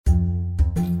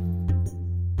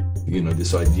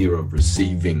this idea of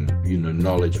receiving,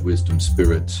 knowledge, wisdom,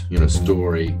 spirit,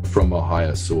 story from a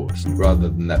higher source, rather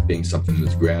than that being something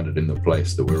that's grounded in the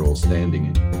place that we're all standing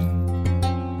in.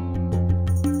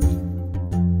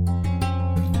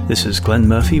 This is Glenn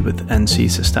Murphy with NC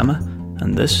Systema,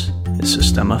 and this is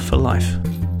Systema for Life.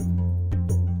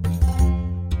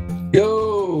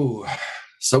 Yo!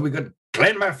 So we got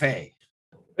Glenn Murphy.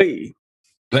 Hey.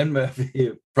 Glenn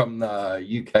Murphy from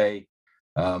the UK.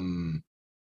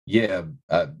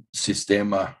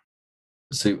 Systema.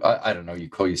 So I don't know, you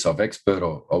call yourself expert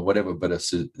or whatever, but a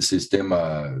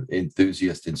Systema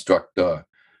enthusiast, instructor.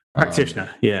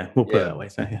 Practitioner, we'll put it that way.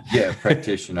 So,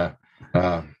 practitioner.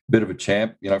 Bit of a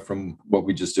champ, from what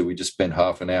we just do. We just spent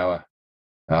half an hour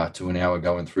to an hour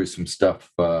going through some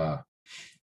stuff that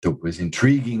was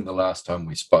intriguing the last time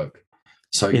we spoke.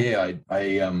 So I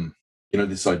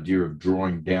this idea of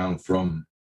drawing down from,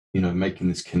 making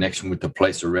this connection with the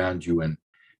place around you and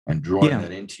drawing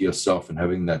that into yourself and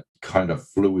having that kind of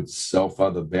fluid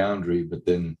self-other boundary, but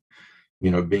then,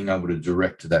 being able to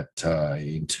direct that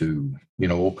into,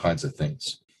 all kinds of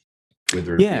things.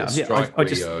 Whether it be a strike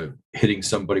where you're hitting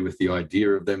somebody with the idea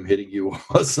of them hitting you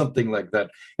or something like that.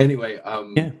 Anyway, I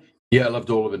loved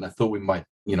all of it. And I thought we might,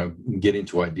 get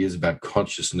into ideas about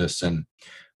consciousness and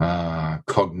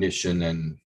cognition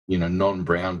and,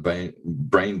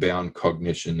 brain-bound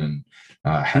cognition and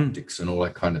haptics and all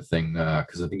that kind of thing.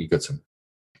 Because I think you got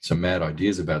some mad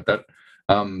ideas about that.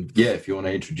 If you want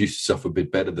to introduce yourself a bit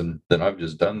better than I've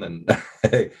just done, then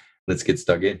let's get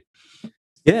stuck in.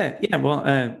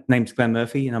 Well, name's Glenn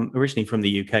Murphy, and I'm originally from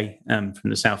the UK, from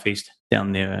the southeast,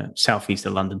 down near southeast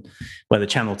of London, where the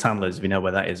Channel Tunnel is, if you know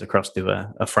where that is, across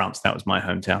to France. That was my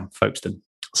hometown, Folkestone.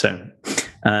 So,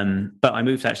 but I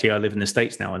moved, I live in the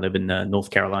States now. I live in North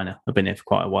Carolina. I've been here for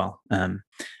quite a while.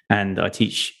 And I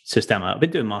teach Systema. I've been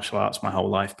doing martial arts my whole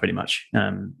life, pretty much.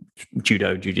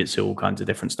 Judo, jiu-jitsu, all kinds of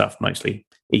different stuff, mostly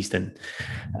Eastern,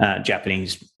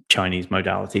 Japanese, Chinese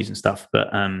modalities and stuff. But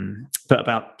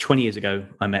about 20 years ago,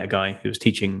 I met a guy who was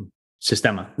teaching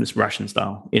Systema, this Russian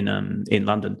style, in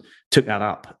London. Took that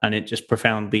up, and it just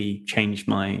profoundly changed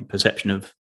my perception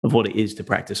of what it is to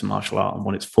practice a martial art and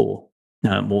what it's for,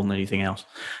 more than anything else.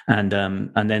 And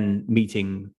then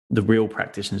meeting the real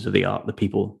practitioners of the art, the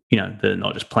people, that are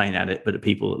not just playing at it, but the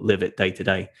people that live it day to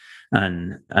day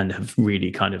and have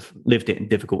really kind of lived it in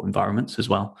difficult environments as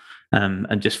well.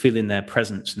 And just feeling their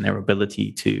presence and their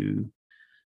ability to,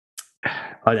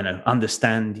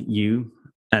 understand you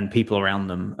and people around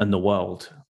them and the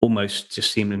world almost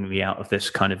just seemingly out of this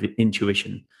kind of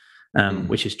intuition,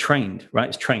 which is trained, right?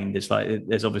 It's trained. It's like,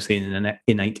 there's obviously an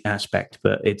innate aspect,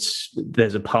 but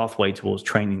there's a pathway towards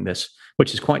training this,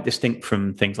 which is quite distinct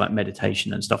from things like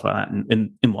meditation and stuff like that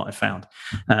in what I found.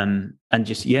 And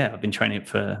just, I've been training it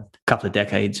for a couple of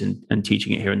decades and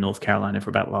teaching it here in North Carolina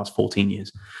for about the last 14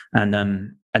 years.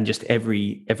 And just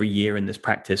every year in this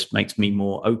practice makes me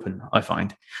more open, I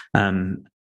find.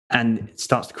 And it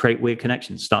starts to create weird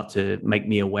connections, start to make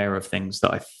me aware of things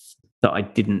that I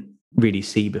didn't really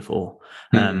see before,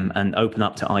 and open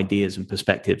up to ideas and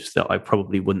perspectives that I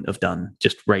probably wouldn't have done,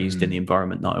 just raised in the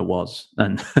environment that I was.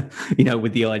 And,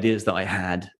 with the ideas that I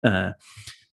had,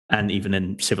 and even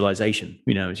in civilization,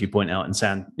 as you point out in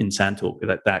Sand Talk,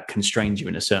 that constrains you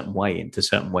in a certain way into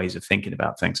certain ways of thinking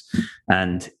about things.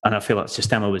 And I feel like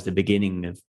Systema was the beginning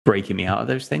of breaking me out of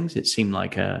those things. It seemed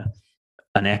like an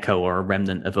echo or a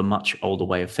remnant of a much older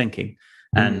way of thinking.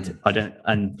 And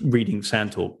reading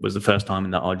Sand Talk was the first time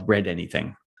that I'd read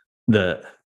anything that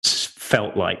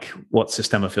felt like what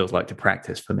Systema feels like to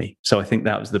practice for me. So I think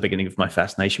that was the beginning of my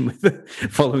fascination with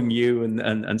following you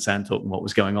and Sand Talk and what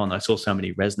was going on. I saw so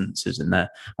many resonances in there,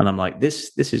 and I'm like,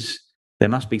 there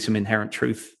must be some inherent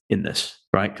truth in this,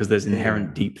 right? Because there's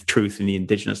inherent deep truth in the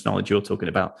indigenous knowledge you're talking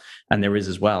about, and there is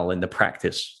as well in the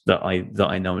practice that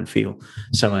I know and feel.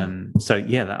 So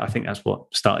I think that's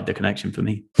what started the connection for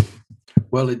me.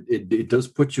 Well, it does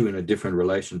put you in a different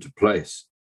relation to place.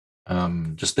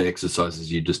 Just the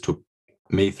exercises you just took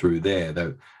me through there,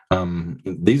 that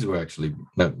these were actually,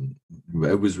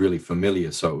 it was really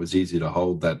familiar, so it was easy to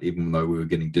hold that, even though we were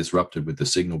getting disrupted with the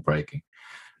signal breaking.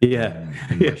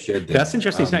 That's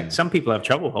interesting. Some people have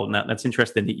trouble holding that. That's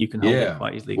interesting that you can hold it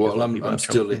quite easily. Well, I'm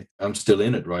still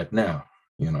in it right now.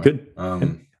 Good.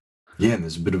 And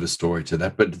there's a bit of a story to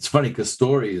that, but it's funny because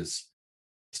story is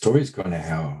kind of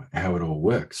how it all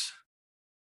works.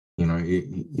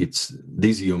 It's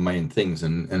these are your main things,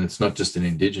 and it's not just an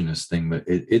indigenous thing, but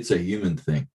it's a human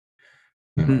thing.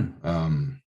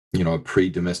 A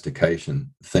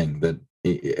pre-domestication thing, that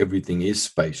everything is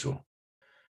spatial.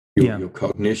 Your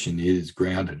cognition is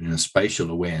grounded in a spatial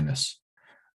awareness,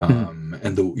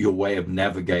 and your way of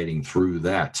navigating through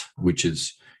that, which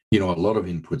is, a lot of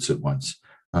inputs at once,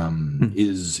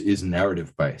 is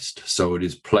narrative based. So it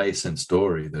is place and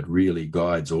story that really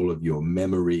guides all of your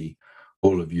memory,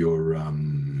 all of your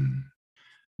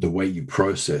the way you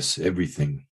process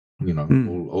everything.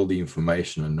 All the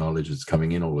information and knowledge that's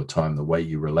coming in all the time, the way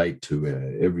you relate to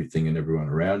everything and everyone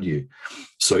around you.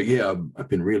 So yeah, I've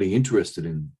been really interested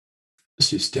in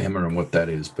Systema and what that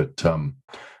is, but and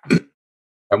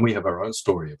we have our own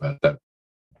story about that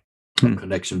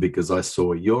connection, because I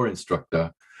saw your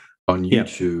instructor on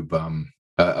YouTube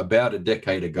about a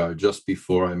decade ago, just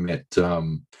before I met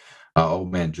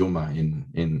old man Juma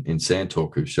in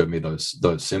Santalk, who showed me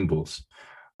those symbols.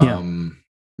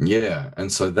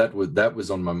 And so that was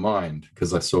on my mind,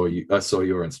 because I saw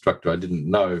your instructor. I didn't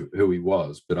know who he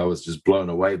was, but I was just blown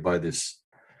away by this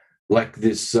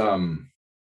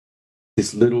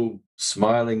little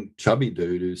smiling chubby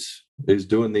dude who's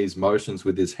doing these motions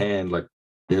with his hand, like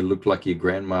it looked like your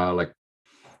grandma, like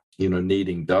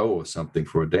kneading dough or something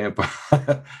for a damper.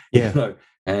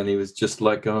 And he was just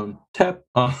like on tap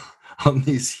on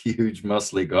these huge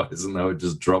muscly guys, and they were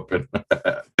just dropping.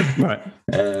 Right.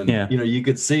 And you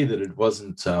could see that it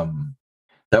wasn't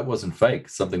that wasn't fake.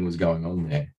 Something was going on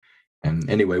there. And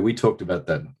anyway, we talked about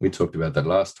that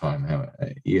last time, how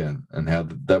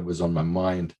that was on my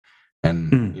mind.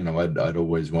 And I'd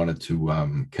always wanted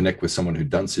to connect with someone who'd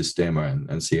done Systema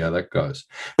and see how that goes.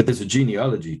 But there's a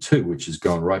genealogy too, which is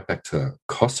going right back to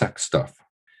Cossack stuff.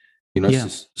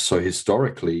 So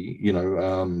historically,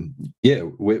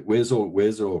 where's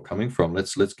it all coming from?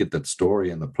 Let's get that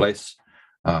story and the place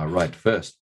right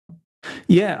first.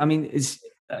 Yeah, I mean,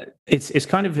 it's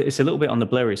kind of, it's a little bit on the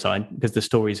blurry side, because the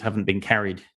stories haven't been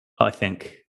carried, I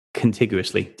think,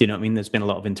 contiguously. Do you know what I mean? There's been a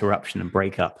lot of interruption and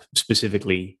breakup,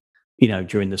 specifically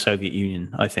during the Soviet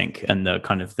Union, I think, and the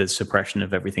kind of the suppression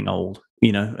of everything old,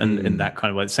 and that kind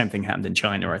of way. The same thing happened in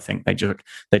China. I think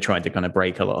they tried to kind of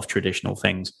break a lot of traditional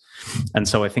things. And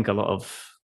so I think a lot of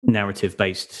narrative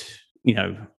based,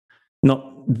 not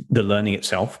the learning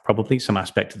itself, probably some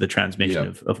aspect of the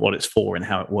transmission of what it's for and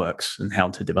how it works and how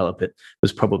to develop it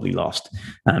was probably lost.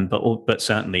 But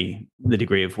certainly the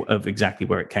degree of exactly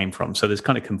where it came from. So there's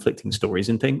kind of conflicting stories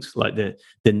and things. Like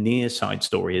the near side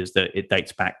story is that it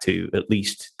dates back to at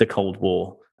least the Cold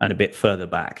War and a bit further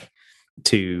back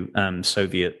to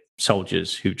Soviet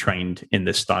soldiers who trained in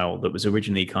this style that was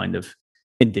originally kind of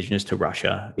indigenous to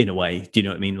Russia in a way. Do you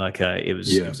know what I mean? Like it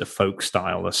was a folk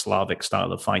style, a Slavic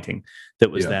style of fighting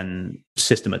that was then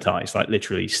systematized, like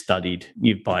literally studied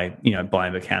by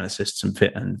biomechanicists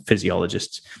and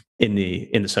physiologists in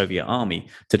the Soviet army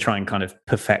to try and kind of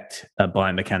perfect a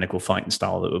biomechanical fighting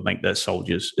style that would make their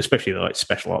soldiers, especially like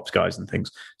special ops guys and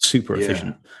things, super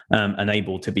efficient and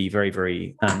able to be very,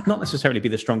 very not necessarily be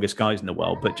the strongest guys in the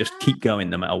world, but just keep going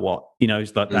no matter what.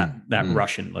 It's like that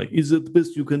Russian, like, is it the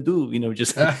best you can do?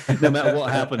 Just no matter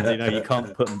what happens, you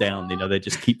can't put them down. They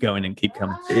just keep going and keep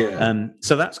coming.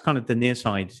 So that's kind of the near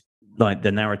side, like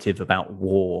the narrative about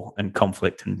war and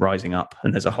conflict and rising up.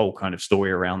 And there's a whole kind of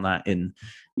story around that in,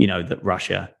 that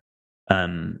Russia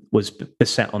was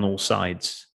beset on all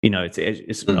sides.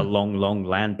 It's a long long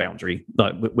land boundary,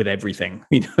 like with everything,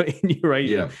 in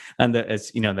Eurasia, and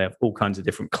as they have all kinds of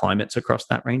different climates across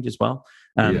that range as well.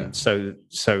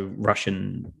 So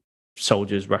Russian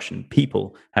soldiers, Russian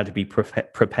people had to be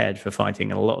prepared for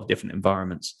fighting in a lot of different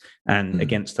environments and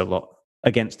against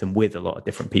and with a lot of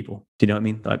different people. Do you know what I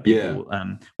mean? Like people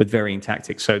with varying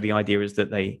tactics. So the idea is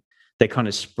that they kind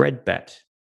of spread bet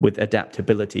with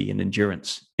adaptability and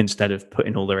endurance instead of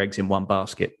putting all their eggs in one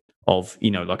basket of,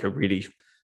 like a really,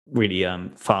 really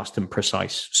fast and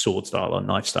precise sword style or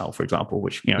knife style, for example,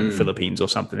 which, in the Philippines or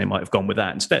something, they might have gone with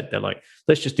that. Instead, they're like,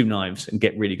 let's just do knives and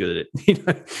get really good at it,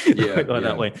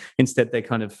 that way. Instead, they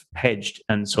kind of hedged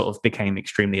and sort of became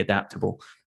extremely adaptable.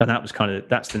 And that's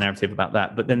the narrative about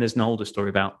that. But then there's an older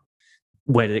story about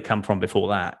where did it come from before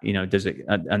that? Does it,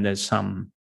 and there's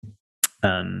some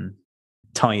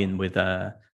tie-in with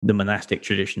the monastic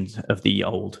traditions of the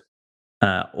old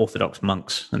Orthodox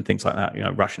monks and things like that,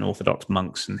 Russian Orthodox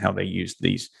monks, and how they used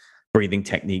these breathing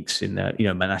techniques in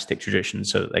the monastic tradition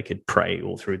so that they could pray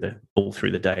all through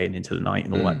the day and into the night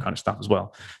and all that kind of stuff as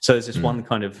well. So there's this one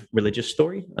kind of religious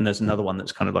story, and there's another one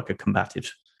that's kind of like a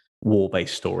combative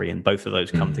war-based story, and both of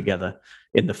those come together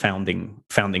in the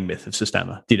founding myth of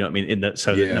Systema. Do you know what I mean? That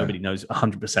nobody knows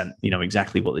 100%,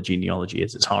 exactly what the genealogy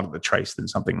is. It's harder to trace than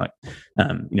something like,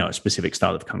 a specific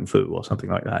style of kung fu or something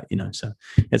like that. So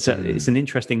it's an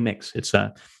interesting mix.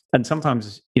 And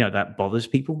sometimes that bothers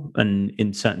people. And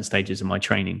in certain stages of my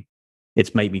training,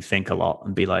 it's made me think a lot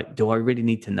and be like, do I really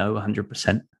need to know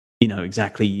 100%? know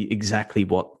exactly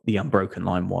what the unbroken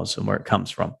line was and where it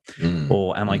comes from?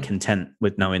 Or am I content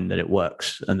with knowing that it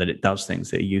works and that it does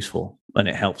things that are useful and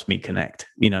it helps me connect,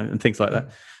 you know, and things like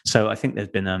that. So I think there's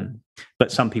been,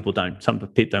 but some people don't. Some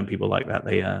people like that.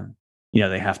 They, you know,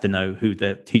 they have to know who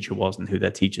their teacher was and who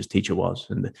their teacher's teacher was,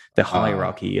 and the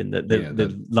hierarchy and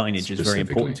the lineage is very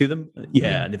important to them.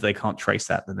 And if they can't trace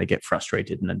that, then they get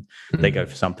frustrated, and then they go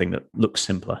for something that looks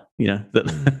simpler, you know, that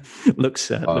looks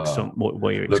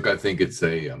what you expect. Look, I think it's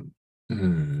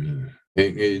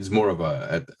it's more of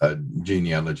a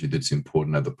genealogy that's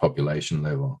important at the population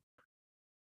level.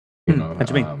 You know, what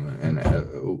do you mean?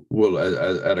 And well,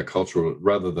 at a cultural,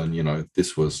 rather than, you know,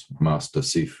 this was Master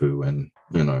Sifu, and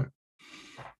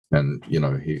you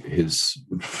know, his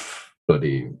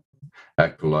bloody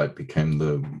acolyte became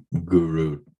the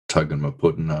Guru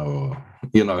Taganmaputna, or,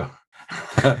 you know,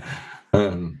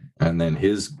 and then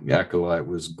his acolyte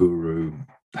was Guru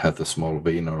Hatha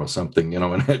or something, you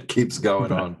know, and it keeps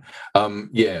going on.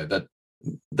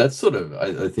 That's sort of,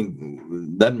 I think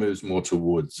that moves more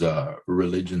towards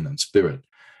religion than spirit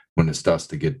when it starts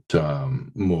to get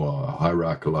more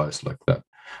hierarchicalized like that.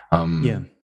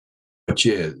 But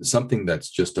something that's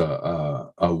just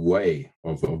a way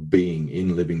of being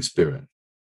in living spirit.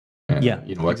 And,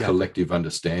 you know, a collective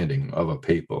understanding of a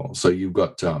people. So you've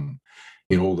got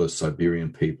you know, all the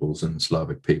Siberian peoples and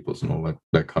Slavic peoples and all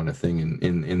that kind of thing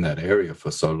in that area for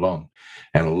so long,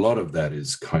 and a lot of that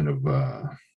is kind of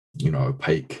you know,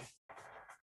 opaque.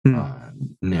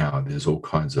 Now there's all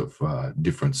kinds of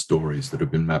different stories that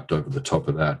have been mapped over the top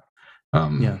of that.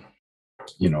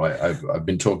 You know, I've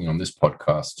been talking on this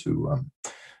podcast to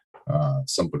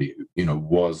somebody who, you know,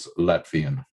 was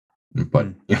Latvian, but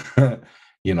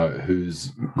you know,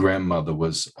 whose grandmother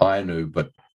was Ainu, but,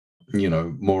 you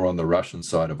know, more on the Russian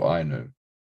side of Ainu.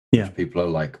 People are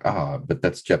like, but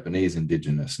that's Japanese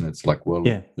indigenous, and it's like, well,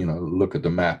 you know, look at the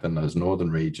map in those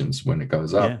northern regions when it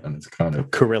goes up, and it's kind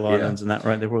of Kuril Islands and that,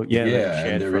 right? They were,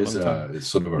 and there is it's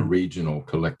sort of a regional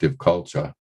collective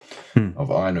culture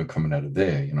of Ainu coming out of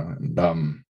there, you know, and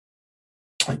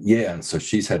and so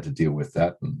she's had to deal with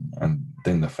that, and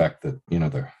then the fact that, you know,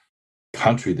 the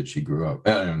country that she grew up,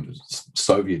 and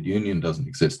Soviet Union doesn't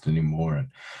exist anymore, and,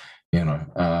 you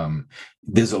know,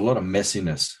 there's a lot of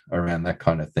messiness around that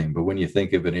kind of thing. But when you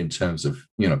think of it in terms of,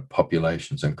 you know,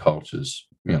 populations and cultures,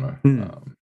 you know,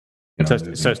 so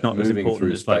it's not as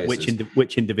important as like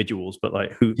which individuals, but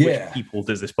like which people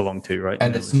does this belong to, right?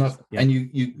 And it's not, and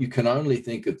you can only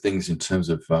think of things in terms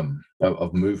of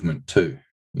movement too.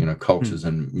 You know, cultures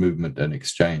and movement and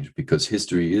exchange, because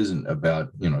history isn't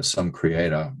about, you know, some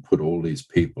creator put all these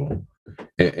people,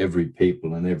 every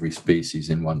people and every species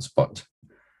in one spot.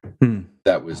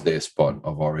 That was their spot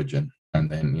of origin, and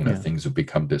then, you know, things have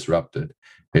become disrupted.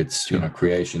 It's you know,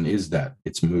 creation is that,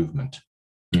 it's movement,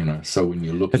 you know. So when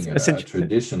you're looking at a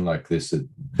tradition like this,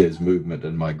 there's movement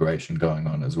and migration going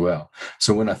on as well.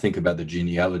 So when I think about the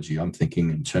genealogy, I'm thinking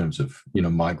in terms of, you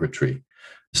know, migratory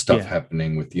stuff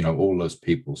happening with, you know, all those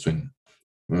peoples in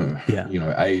you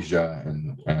know, Asia,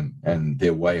 and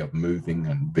their way of moving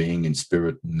and being in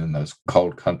spirit, and in those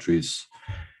cold countries,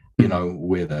 you know,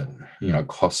 where the, you know,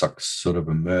 Cossacks sort of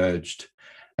emerged,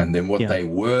 and then what they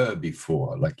were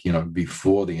before, like, you know,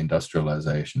 before the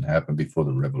industrialization happened, before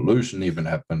the revolution even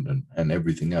happened, and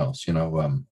everything else, you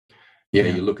know.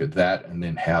 You look at that, and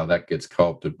then how that gets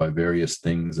co-opted by various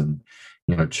things, and,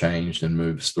 you know, changed and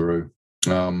moves through.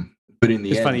 But in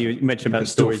the it's end, funny you mentioned about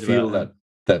still stories feel about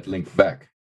that link back.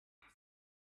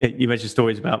 You mentioned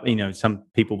stories about, you know, some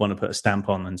people want to put a stamp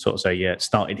on and sort of say, it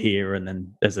started here, and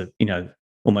then there's a, you know,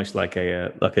 almost like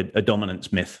a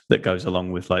dominance myth that goes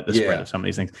along with like the spread of some of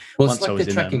these things. Well, it's like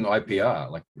they're tracking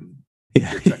IPR, like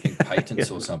they're tracking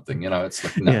patents or something. You know, it's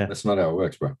like, no, that's not how it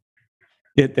works, bro.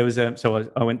 Yeah, there was so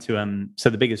I went to so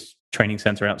the biggest training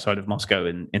center outside of Moscow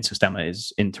in Sistema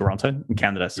is in Toronto, in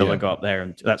Canada. So I go up there,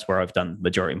 and that's where I've done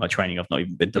majority of my training. I've not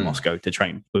even been to Moscow to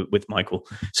train with Michael.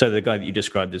 So the guy that you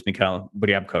described is Mikhail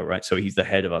Bryabko, right? So he's the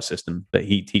head of our system, but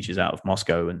he teaches out of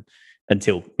Moscow, and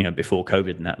until, you know, before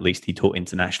COVID, and at least he taught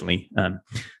internationally.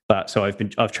 But so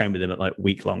I've trained with him at like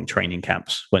week-long training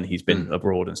camps when he's been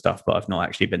abroad and stuff. But I've not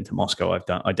actually been to Moscow. I've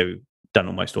done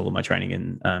almost all of my training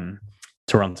in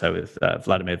Toronto with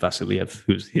Vladimir Vasiliev,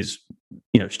 who's his,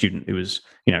 you know, student who was,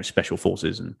 you know, special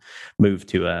forces, and moved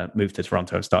to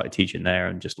Toronto and started teaching there,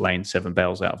 and just laying 7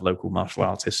 bells out of local martial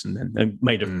artists, and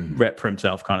made a rep for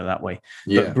himself kind of that way.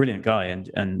 But a brilliant guy,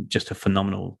 and just a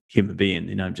phenomenal human being,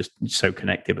 you know, just so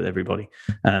connected with everybody.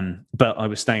 But I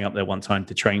was staying up there one time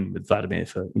to train with Vladimir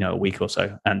for, you know, a week or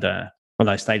so, and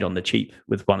I stayed on the cheap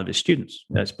with one of his students.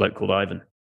 There's a bloke called Ivan.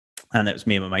 And it was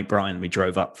me and my mate Brian. We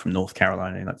drove up from North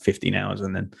Carolina in like 15 hours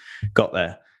and then got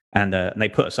there. And they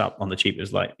put us up on the cheap. It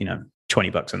was like,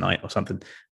 $20 a night or something.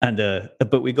 And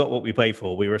but we got what we paid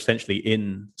for. We were essentially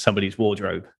in somebody's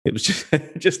wardrobe. It was just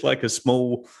just like a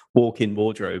small walk-in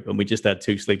wardrobe, and we just had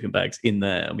 2 sleeping bags in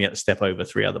there, and we had to step over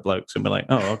 3 other blokes. And we're like,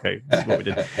 oh, okay, this is what we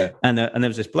did. And there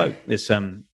was this bloke, this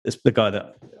the guy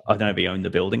that I don't know if he owned the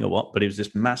building or what, but he was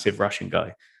this massive Russian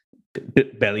guy,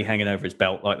 belly hanging over his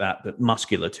belt like that, but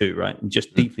muscular too, right? And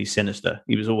just deeply sinister.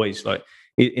 He was always like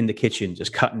in the kitchen,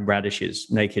 just cutting radishes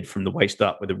naked from the waist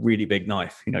up with a really big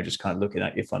knife, just kind of looking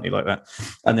at you funny like that.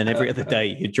 And then every other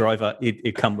day he'd drive up,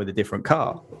 he'd come with a different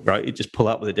car, right? He'd just pull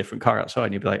up with a different car outside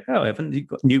and he'd be like, oh, Evan, you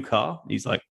got a new car? And he's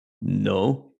like,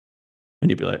 no. And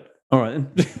you'd be like, all right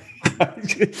then.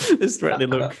 This threatening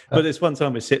look. But this one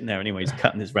time we're sitting there anyway, he's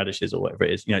cutting his radishes or whatever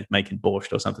it is, making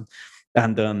borscht or something.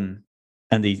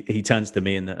 And he turns to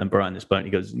me and Brian this point,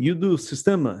 he goes, you do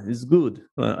Systema, it's good.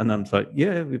 And I'm like,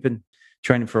 yeah, we've been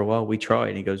training for a while, we try.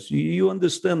 And he goes, you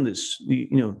understand this,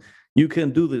 you can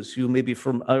do this. You may be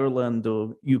from Ireland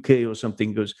or UK or something.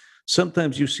 He goes,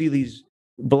 sometimes you see these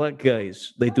black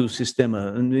guys, they do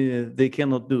Systema and they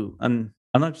cannot do. And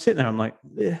I'm sitting there, I'm like,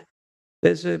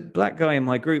 there's a black guy in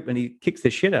my group and he kicks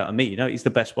the shit out of me. He's the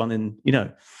best one in,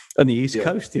 on the East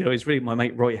Coast. He's really my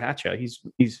mate Roy Hatcher. He's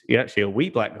actually a wee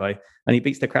black guy and he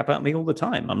beats the crap out of me all the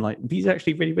time. I'm like, he's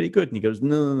actually really, really good. And he goes,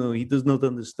 no, he does not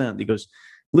understand. He goes,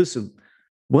 listen,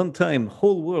 one time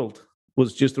whole world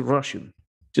was just Russian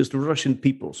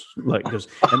peoples. Like, he goes,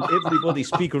 and everybody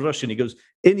speak Russian. He goes,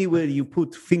 anywhere you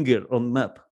put finger on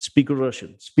map, speak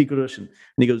Russian. And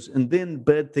he goes, and then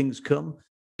bad things come.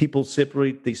 People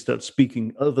separate, they start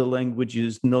speaking other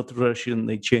languages, not Russian,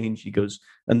 they change. He goes,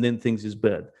 and then things is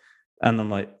bad. And I'm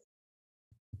like,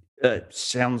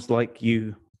 sounds like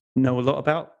you know a lot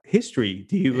about history.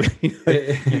 Do you,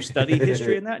 you study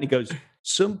history and that? And he goes,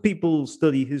 some people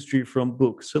study history from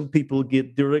books. Some people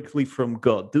get directly from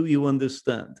God. Do you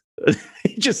understand?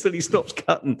 He just said he stops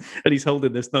cutting and he's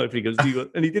holding this knife. He goes,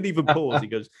 and he didn't even pause. He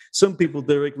goes, some people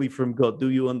directly from God. Do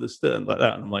you understand? Like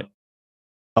that. And I'm like,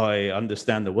 I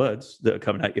understand the words that are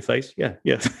coming out your face. Yeah.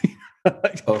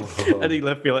 And he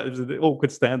left me like it was an awkward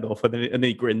standoff, and then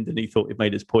he grinned and he thought it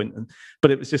made his point.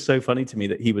 But it was just so funny to me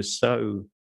that he was so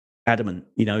adamant.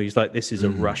 He's like, this is a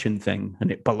Russian thing, and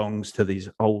it belongs to these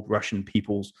old Russian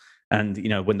peoples. And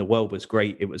when the world was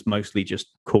great, it was mostly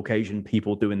just Caucasian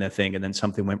people doing their thing, and then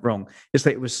something went wrong. It's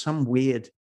like it was some weird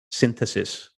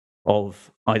synthesis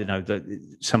of, I don't know,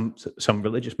 some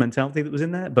religious mentality that was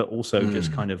in there, but also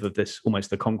just kind of this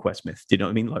almost the conquest myth. Do you know what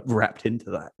I mean? Like wrapped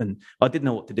into that, and I didn't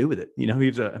know what to do with it. He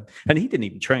was and he didn't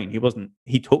even train.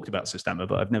 He talked about Systema,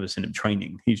 but I've never seen him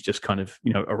training. He's just kind of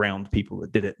around people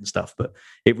that did it and stuff. But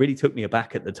it really took me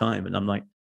aback at the time, and I'm like,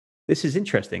 this is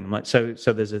interesting. I'm like, so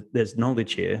there's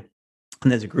knowledge here,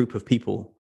 and there's a group of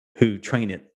people who train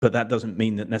it, but that doesn't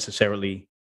mean that necessarily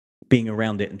being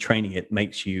around it and training it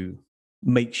makes you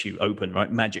open,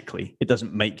 right? Magically, it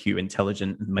doesn't make you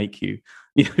intelligent and make you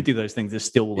do those things. There's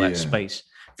still that space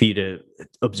for you to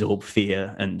absorb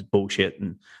fear and bullshit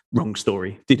and wrong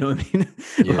story. Do you know what I mean?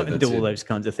 And do all those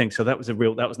kinds of things. So that was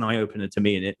an eye opener to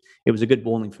me, and it was a good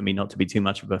warning for me not to be too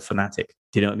much of a fanatic.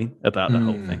 Do you know what I mean about the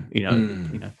whole thing?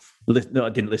 I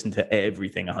didn't listen to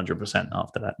everything 100%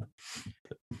 after that.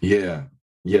 Yeah.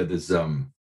 There's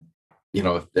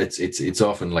it's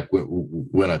often like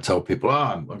when I tell people,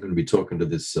 I'm going to be talking to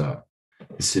this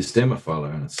Systema fellow,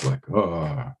 and it's like,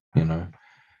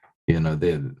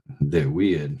 they're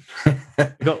weird.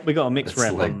 we got a mixed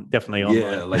rep on, definitely online.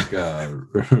 Yeah, like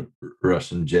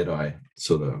Russian Jedi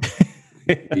sort of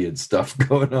weird stuff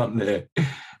going on there.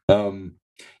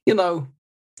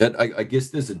 That I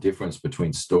guess there's a difference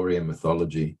between story and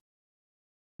mythology.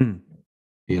 And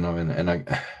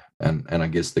I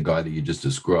guess the guy that you just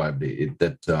described,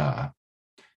 that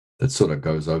sort of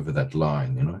goes over that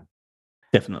line,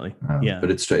 Definitely, yeah.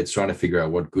 But it's trying to figure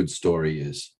out what good story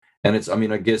is, and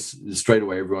I guess straight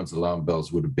away everyone's alarm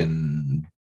bells would have been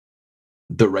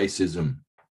the racism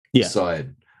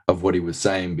side of what he was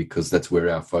saying, because that's where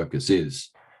our focus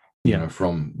is,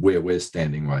 from where we're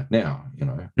standing right now,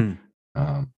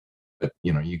 But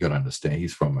you got to understand,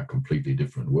 he's from a completely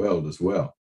different world as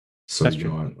well. So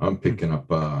I'm picking up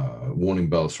warning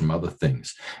bells from other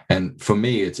things, and for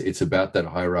me, it's about that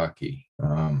hierarchy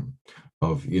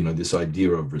of this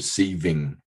idea of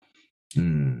receiving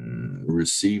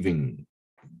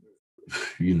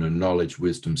knowledge,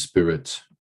 wisdom, spirit,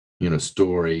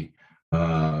 story,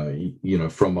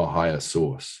 from a higher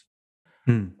source.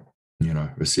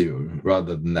 Receive,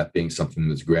 rather than that being something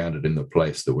that's grounded in the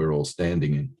place that we're all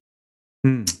standing in.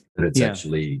 That it's Yeah.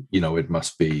 actually, it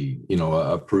must be,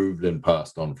 approved and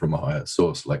passed on from a higher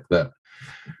source like that.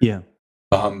 Yeah.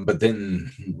 But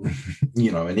then,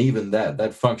 and even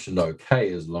that functioned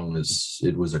okay as long as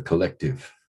it was a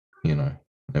collective,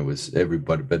 it was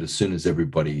everybody. But as soon as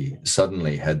everybody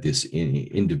suddenly had this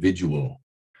individual,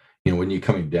 when you're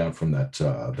coming down from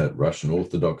that Russian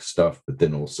Orthodox stuff, but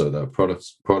then also the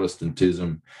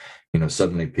Protestantism,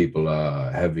 suddenly people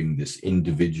are having this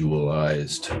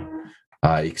individualized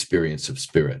experience of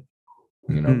spirit,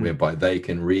 whereby they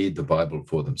can read the Bible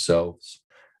for themselves,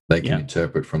 they can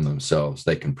interpret from themselves,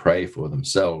 they can pray for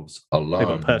themselves alone. They've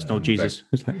got a personal Jesus.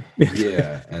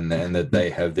 Yeah, and that they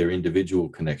have their individual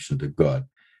connection to God.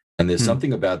 And there's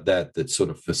something about that sort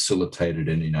of facilitated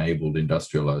and enabled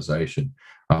industrialization,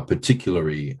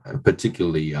 particularly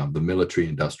the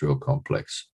military-industrial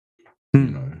complex,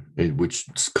 which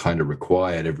kind of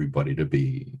required everybody to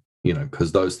be,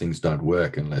 because those things don't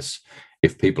work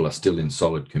if people are still in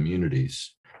solid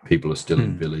communities, people are still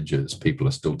in villages, people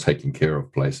are still taking care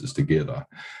of places together.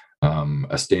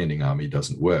 A standing army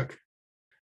doesn't work.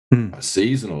 A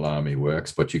seasonal army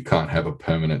works, but you can't have a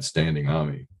permanent standing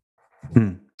army.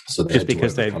 So just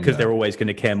because they're always going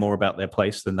to care more about their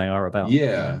place than they are about.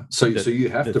 So you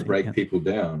have to break people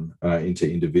down into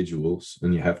individuals,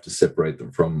 and you have to separate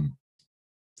them from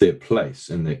their place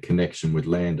and their connection with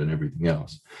land and everything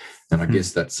else. And I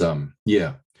guess that's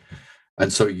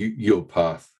and so your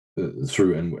path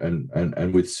through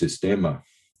and with Systema,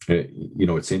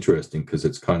 it's interesting because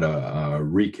it's kind of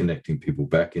reconnecting people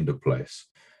back into place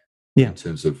in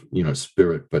terms of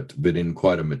spirit, but in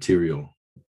quite a material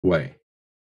way.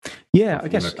 I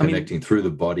guess connecting through the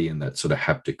body and that sort of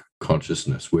haptic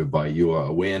consciousness, whereby your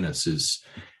awareness is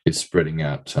spreading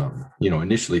out,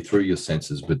 initially through your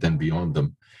senses, but then beyond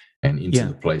them and into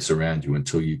the place around you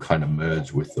until you kind of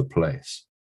merge with the place.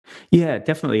 Yeah,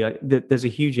 definitely. There's a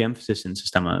huge emphasis in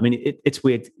Systema. I mean, it's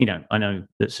weird. I know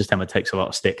that Systema takes a lot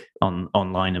of stick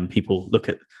online, and people look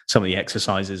at some of the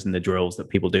exercises and the drills that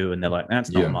people do, and they're like, "That's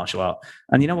not a martial art."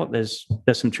 And you know what? There's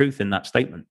some truth in that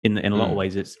statement. In a lot of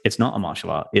ways, it's not a martial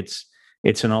art.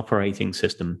 It's an operating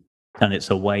system, and it's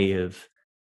a way of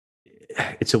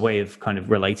kind of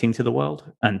relating to the world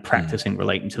and practicing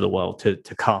relating to the world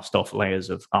to cast off layers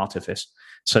of artifice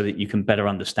so that you can better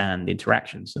understand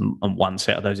interactions. And one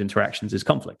set of those interactions is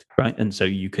conflict, right? And so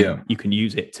you can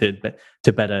use it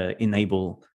to better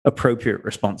enable appropriate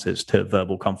responses to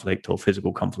verbal conflict or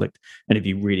physical conflict. And if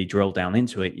you really drill down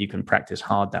into it, you can practice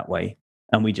hard that way.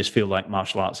 And we just feel like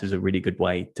martial arts is a really good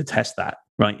way to test that,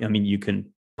 right? I mean, you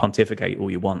can pontificate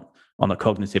all you want on a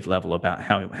cognitive level about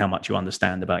how much you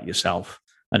understand about yourself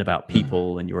and about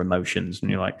people and your emotions. And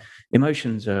you're like,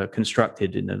 emotions are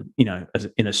constructed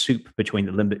in a soup between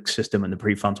the limbic system and the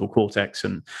prefrontal cortex.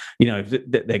 And,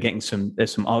 they're getting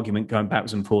there's some argument going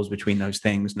backwards and forwards between those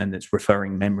things. And then it's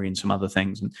referring memory and some other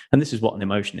things. And this is what an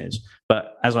emotion is.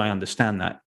 But as I understand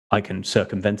that, I can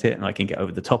circumvent it and I can get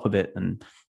over the top of it,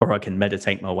 or I can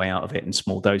meditate my way out of it in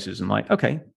small doses. And like,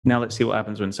 okay, now let's see what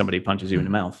happens when somebody punches you in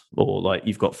the mouth, or like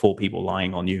you've got 4 people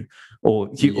lying on you, or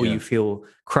you feel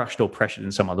crushed or pressured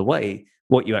in some other way.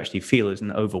 What you actually feel is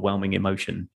an overwhelming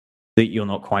emotion that you're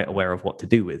not quite aware of what to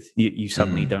do with. You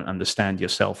suddenly don't understand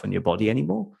yourself and your body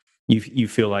anymore. You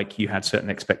feel like you had certain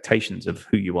expectations of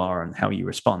who you are and how you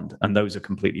respond, and those are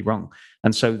completely wrong.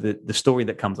 And so the story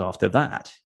that comes after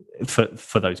that,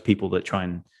 for those people that try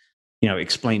and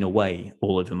explain away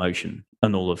all of emotion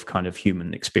and all of kind of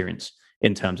human experience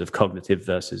in terms of cognitive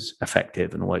versus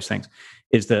affective and all those things,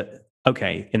 is that,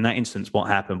 okay, in that instance, what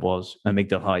happened was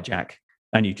amygdala hijack,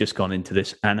 and you've just gone into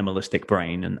this animalistic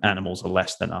brain, and animals are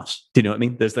less than us. Do you know what I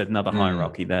mean? There's another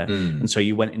hierarchy there. And so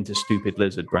you went into stupid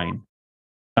lizard brain,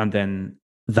 and then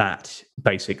that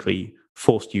basically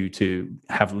forced you to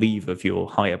have leave of your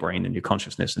higher brain and your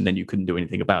consciousness, and then you couldn't do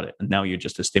anything about it. And now you're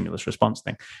just a stimulus response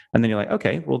thing. And then you're like,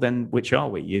 okay, well then which are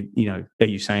we? Are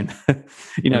you saying,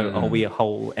 are we a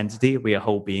whole entity? Are we a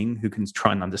whole being who can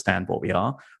try and understand what we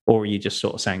are? Or are you just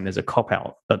sort of saying there's a cop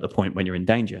out at the point when you're in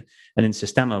danger? And in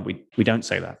Systema, we don't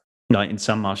say that. Like in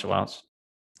some martial arts,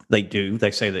 they do.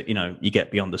 They say that, you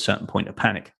get beyond a certain point of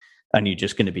panic, and you're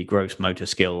just going to be gross motor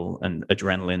skill and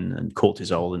adrenaline and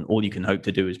cortisol, and all you can hope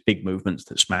to do is big movements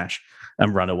that smash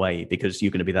and run away because you're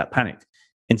going to be that panicked.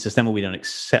 In Systema, we don't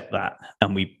accept that,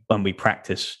 and we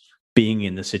practice being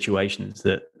in the situations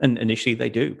that, and initially they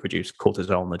do produce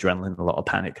cortisol and adrenaline, a lot of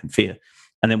panic and fear,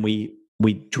 and then we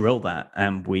drill that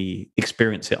and we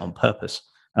experience it on purpose,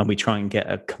 and we try and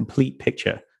get a complete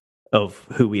picture of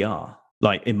who we are,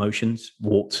 like emotions,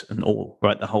 warts and all,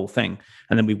 right, the whole thing,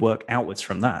 and then we work outwards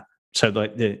from that. So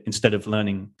like instead of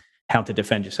learning how to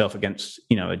defend yourself against,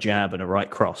 a jab and a right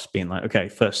cross, being like, okay,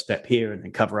 first step here and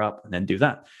then cover up and then do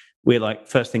that. We're like,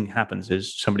 first thing happens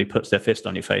is somebody puts their fist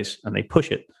on your face and they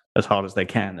push it as hard as they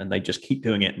can, and they just keep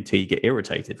doing it until you get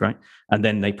irritated, right? And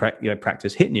then they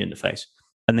practice hitting you in the face.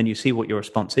 And then you see what your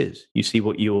response is. You see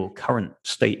what your current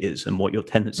state is and what your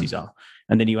tendencies are.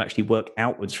 And then you actually work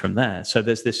outwards from there. So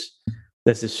there's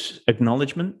this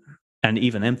acknowledgement and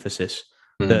even emphasis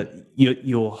that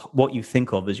your what you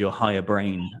think of as your higher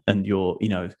brain and your,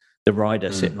 the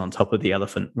rider sitting on top of the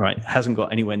elephant, right, hasn't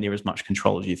got anywhere near as much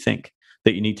control as you think.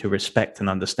 That you need to respect and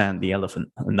understand the elephant.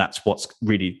 And that's what's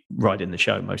really right in the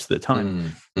show most of the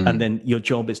time. And then your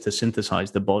job is to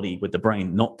synthesize the body with the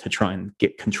brain, not to try and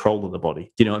get control of the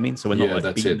body. Do you know what I mean? So we're not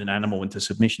like beating an animal into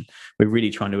submission. We're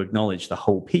really trying to acknowledge the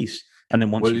whole piece. And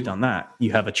then once you've done that,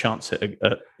 you have a chance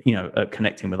at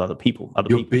connecting with other people.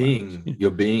 You're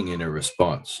being in a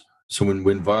response. So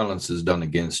when violence is done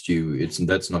against you,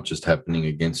 that's not just happening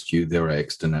against you. There are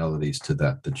externalities to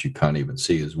that you can't even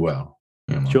see as well.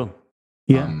 Sure.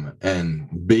 Yeah.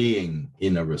 And being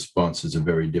in a response is a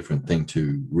very different thing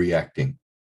to reacting.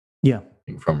 Yeah.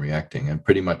 From reacting. And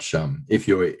pretty much if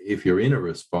you're in a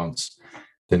response,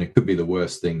 then it could be the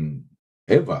worst thing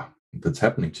ever that's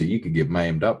happening to you. You could get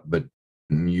maimed up, but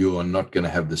you're not going to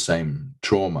have the same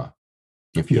trauma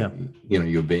if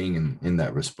you're being in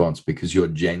that response, because you're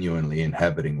genuinely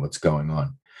inhabiting what's going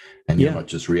on and you're not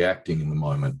just reacting in the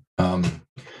moment.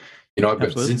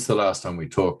 Since the last time we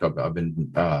talked, I've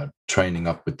been training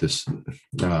up with this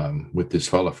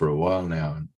fella for a while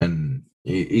now, and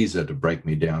he's had to break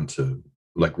me down to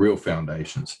like real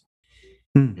foundations.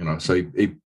 So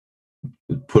he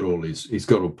put he's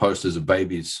got all posters of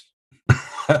babies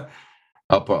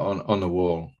up on the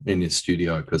wall in his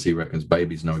studio because he reckons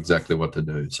babies know exactly what to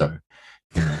do. So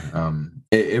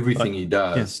everything he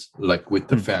does, like with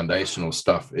the foundational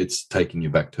stuff, it's taking you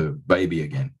back to baby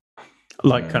again.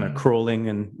 Like kind of crawling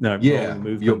and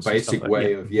your basic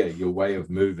way of your way of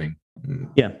moving,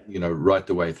 right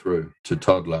the way through to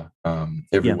toddler,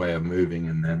 every way of moving,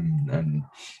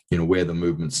 and where the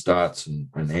movement starts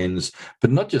and ends,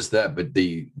 but not just that, but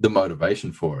the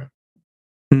motivation for it.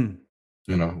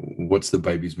 What's the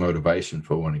baby's motivation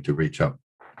for wanting to reach up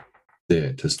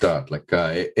there to start, like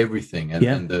everything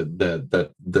and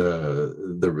the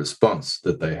response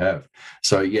that they have.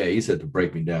 So he's had to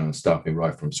break me down and start me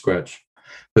right from scratch.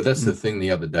 But that's the thing.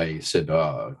 The other day he said,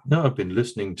 no, I've been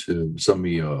listening to some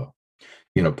of your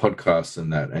podcasts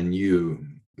and that, and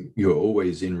you're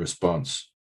always in response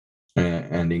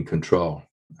and in control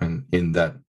and in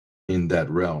that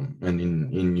realm and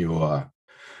in your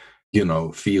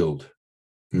field.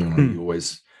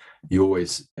 You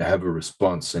always have a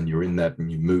response, and you're in that, and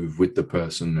you move with the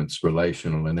person. It's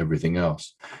relational and everything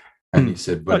else. And he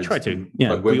said, "But I try to.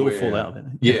 Yeah, we all fall out of it.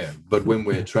 Yeah, but when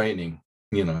we're training,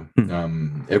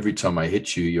 every time I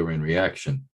hit you, you're in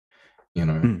reaction.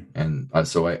 And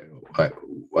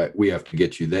we have to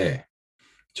get you there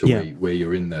to where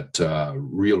you're in that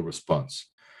real response.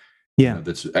 Yeah,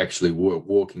 that's actually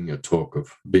walking your talk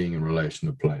of being in relation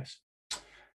to place.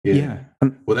 Yeah.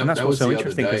 Well, that's what's so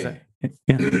interesting.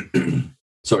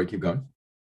 Sorry, keep going.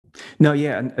 No,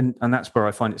 yeah, and that's where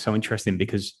I find it so interesting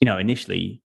because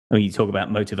initially when you talk about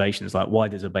motivations, like why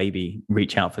does a baby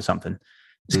reach out for something?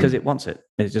 It's because it wants it.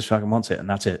 It just fucking wants it, and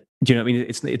that's it. Do you know what I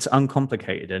mean? It's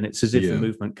uncomplicated, and it's as if the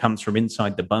movement comes from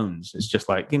inside the bones. It's just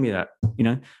like, give me that,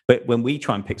 But when we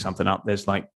try and pick something up, there's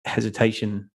like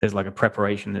hesitation. There's like a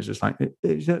preparation. There's just like,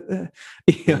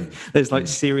 there's like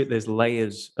serious. There's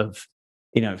layers of,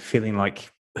 feeling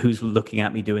like, who's looking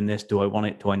at me doing this? Do I want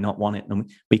it? Do I not want it?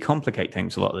 And we complicate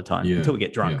things a lot of the time until we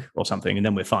get drunk or something, and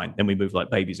then we're fine. Then we move like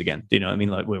babies again. Do you know what I mean?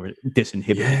 Like we're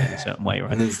disinhibited in a certain way,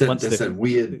 right? And there's that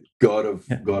weird god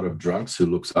of drunks who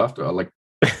looks after. Like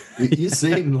you see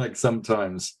him like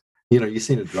sometimes. You've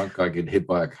seen a drunk guy get hit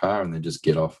by a car and then just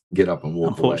get up and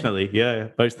walk. Unfortunately,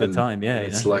 away. Most of the time,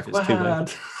 it's like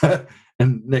what?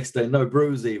 And next day, no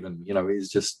bruise even. He's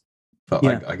just.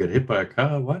 I get hit by a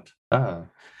car. What?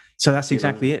 So that's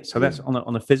exactly it. So that's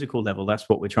on a physical level, that's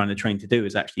what we're trying to train to do,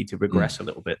 is actually to regress a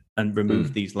little bit and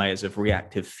remove these layers of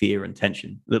reactive fear and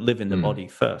tension that live in the body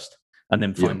first, and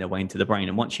then find their way into the brain.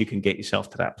 And once you can get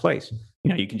yourself to that place,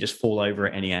 you can just fall over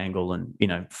at any angle and,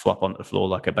 flop onto the floor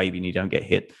like a baby and you don't get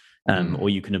hit. Or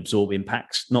you can absorb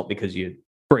impacts, not because you're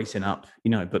bracing up,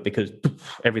 but because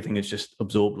everything is just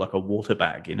absorbed like a water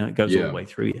bag, it goes all the way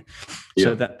through you.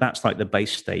 So that's like the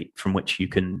base state from which you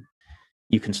can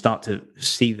start to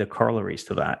see the corollaries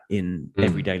to that in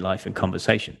everyday life and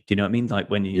conversation. Do you know what I mean? Like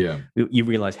when you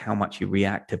realize how much you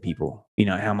react to people,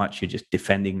 how much you're just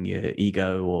defending your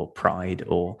ego or pride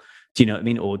or Do you know what I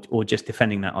mean? Or just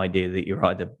defending that idea that you're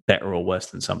either better or worse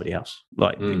than somebody else.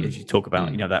 Like if you talk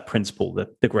about, that principle,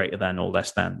 the greater than or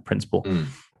less than principle.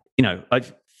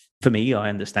 For me, I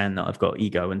understand that I've got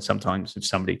ego, and sometimes if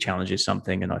somebody challenges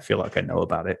something and I feel like I know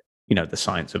about it, the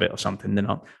science of it or something, then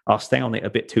I'll stay on it a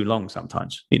bit too long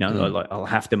sometimes. I'll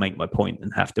have to make my point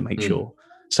and have to make sure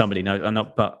somebody knows.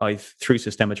 But through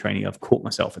Systema training, I've caught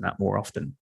myself in that more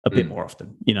often. A bit more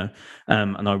often,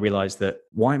 and I realized that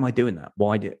why am I doing that?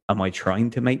 Am I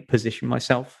trying to position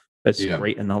myself as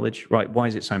greater knowledge? Right? Why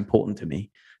is it so important to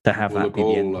me to have that be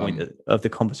the end point of the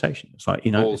conversation? It's like,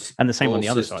 and the same on the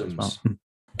other side as well.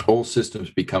 All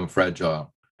systems become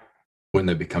fragile when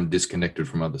they become disconnected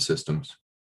from other systems.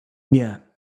 Yeah.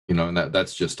 And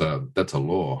that's just that's a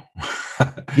law.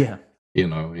 Yeah.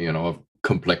 Of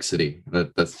complexity.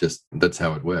 That's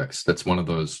how it works. That's one of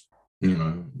those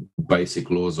basic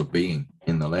laws of being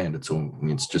in the land.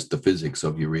 It's just the physics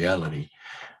of your reality.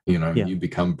 You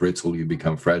become brittle, you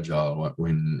become fragile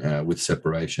when with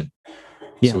separation.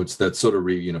 So it's that sort of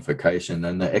reunification.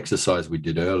 And the exercise we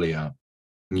did earlier,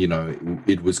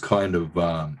 it was kind of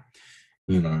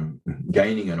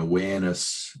gaining an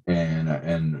awareness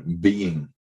and being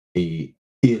in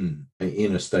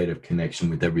a state of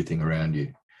connection with everything around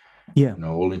you.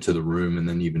 All into the room, and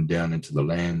then even down into the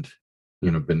land,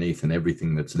 beneath, and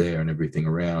everything that's there and everything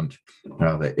around,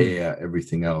 the air,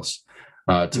 everything else,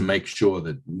 to make sure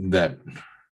that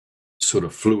sort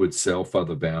of fluid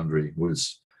self-other boundary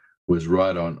was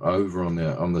right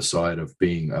on the side of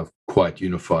being quite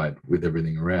unified with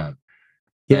everything around.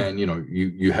 Yeah. And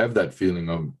you have that feeling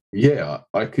of,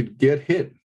 I could get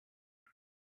hit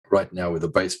right now with a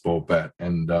baseball bat,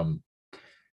 and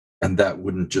that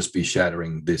wouldn't just be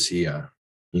shattering this ear,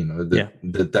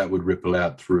 that would ripple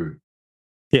out through.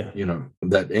 Yeah,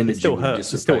 that energy would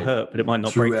still hurt, but it might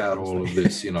not throughout break all of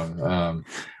this.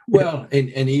 Well,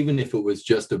 and even if it was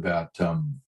just about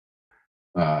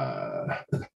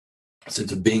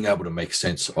sense of being able to make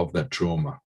sense of that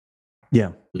trauma.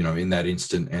 Yeah, in that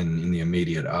instant and in the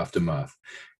immediate aftermath.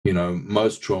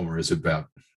 Most trauma is about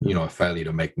a failure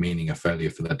to make meaning, a failure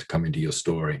for that to come into your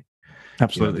story.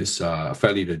 Absolutely. This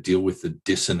failure to deal with the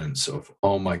dissonance of,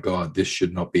 oh my God, this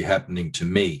should not be happening to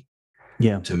me.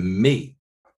 Yeah. To me,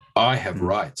 I have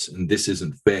rights, and this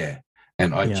isn't fair.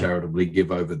 And I charitably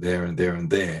give over there and there and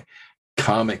there.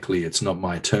 Karmically, it's not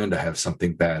my turn to have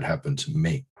something bad happen to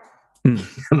me.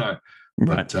 Right.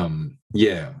 But I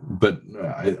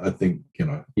think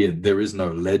there is no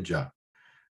ledger.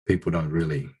 People don't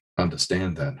really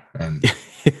understand that, and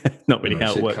not really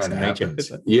how it works in nature.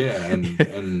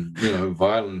 And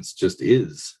violence just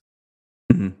is.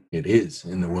 It is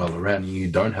in the world around you. You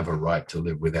don't have a right to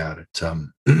live without it.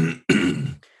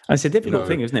 It's a difficult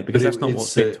thing, isn't it? Because that's not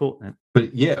what's been taught now.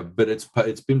 But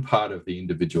it's been part of the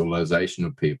individualization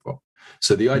of people.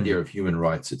 So the idea of human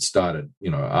rights, it started,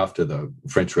 after the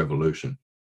French Revolution,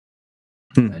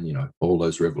 and all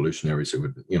those revolutionaries who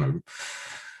were,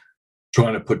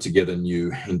 trying to put together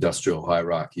new industrial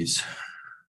hierarchies,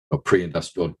 or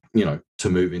pre-industrial, to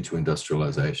move into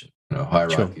industrialization.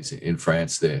 Hierarchies in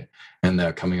France there, and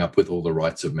they're coming up with all the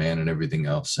rights of man and everything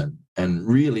else, and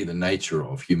really the nature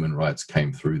of human rights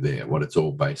came through there, what it's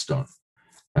all based on,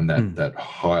 and that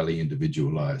highly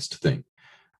individualized thing,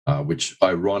 which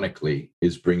ironically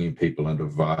is bringing people under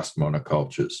vast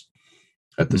monocultures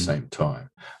at the same time.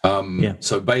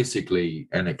 So basically,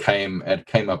 and it came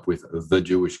up with the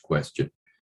Jewish question.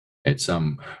 It's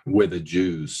whether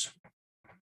Jews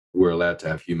were allowed to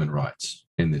have human rights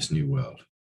in this new world.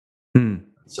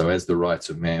 So as the rights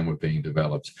of man were being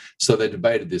developed, so they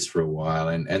debated this for a while,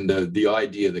 and the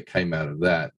idea that came out of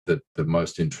that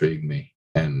most intrigued me,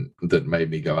 and that made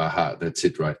me go, aha, that's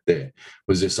it right there,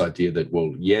 was this idea that,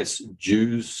 well, yes,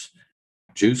 Jews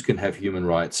can have human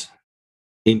rights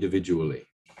individually,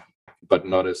 but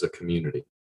not as a community.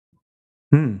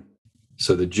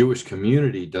 So the Jewish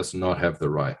community does not have the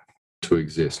right to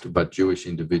exist, but Jewish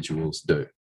individuals do.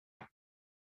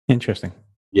 Interesting.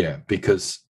 Yeah,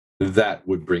 because that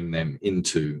would bring them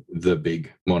into the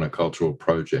big monocultural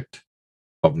project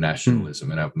of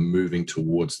nationalism and of moving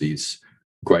towards these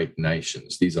great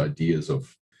nations, these ideas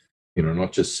of,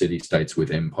 not just city-states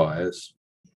with empires,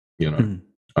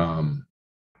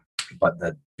 but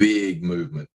that big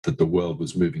movement that the world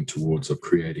was moving towards of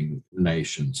creating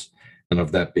nations, and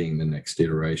of that being the next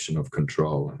iteration of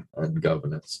control and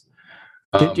governance.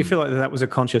 Did you feel like that was a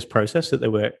conscious process, that they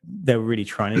were really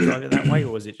trying to drive it that way,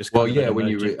 or was it just when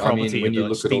you look at all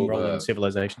the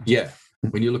civilizations?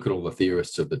 When you look at all the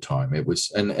theorists of the time, it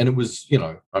was and it was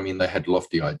they had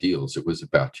lofty ideals. It was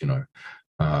about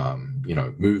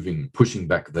pushing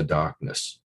back the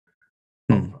darkness,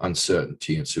 Mm.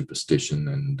 uncertainty and superstition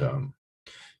and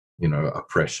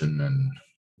oppression and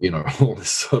all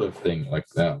this sort of thing like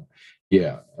that.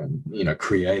 Yeah, and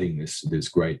creating this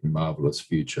great and marvelous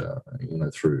future,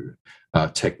 through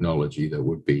technology that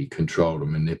would be controlled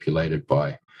and manipulated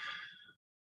by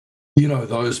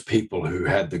those people who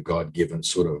had the God-given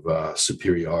sort of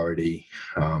superiority,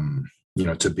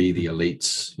 to be the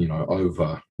elites,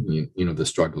 over the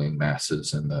struggling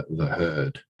masses and the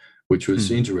herd, which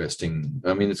was interesting.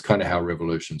 I mean, it's kind of how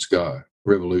revolutions go.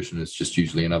 Revolution is just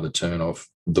usually another turn off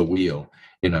the wheel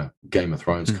in a Game of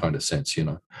Thrones kind of sense,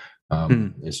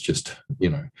 It's just,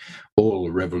 all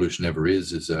a revolution ever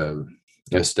is a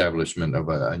establishment of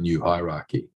a new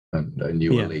hierarchy and a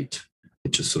new elite.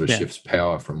 It just sort of shifts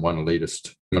power from one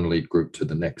elite group to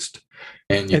the next.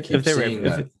 And you keep seeing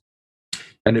that.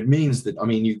 And it means that, I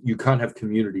mean, you can't have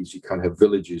communities, you can't have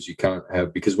villages, you can't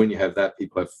have, because when you have that,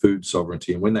 people have food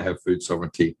sovereignty. And when they have food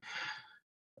sovereignty,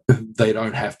 they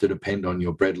don't have to depend on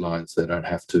your bread lines. They don't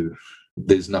have to,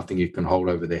 there's nothing you can hold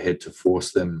over their head to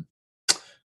force them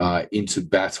into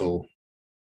battle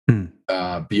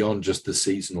beyond just the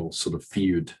seasonal sort of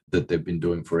feud that they've been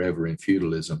doing forever in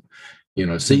feudalism.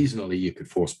 Seasonally, you could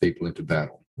force people into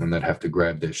battle and they'd have to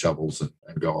grab their shovels and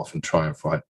go off and try and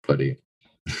fight bloody,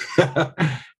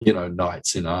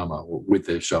 knights in armor with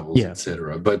their shovels,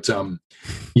 etc. But,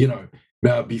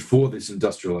 before this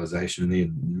industrialization, the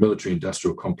military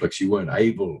industrial complex, you weren't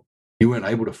able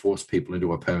to force people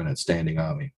into a permanent standing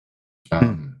army.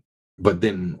 But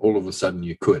then all of a sudden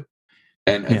you could.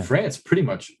 And France pretty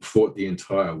much fought the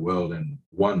entire world and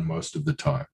won most of the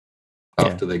time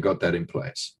after they got that in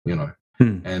place,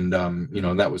 And,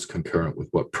 that was concurrent with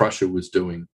what Prussia was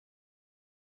doing.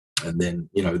 And then,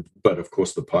 but of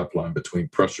course, the pipeline between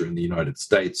Prussia and the United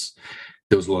States,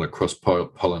 there was a lot of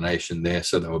cross-pollination there.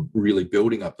 So they were really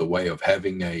building up the way of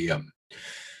having a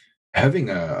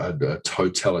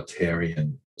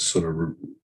totalitarian sort of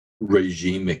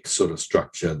regimic sort of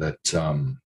structure that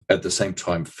at the same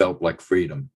time felt like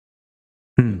freedom,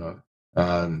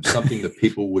 something that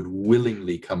people would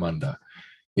willingly come under.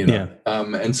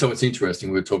 And so it's interesting.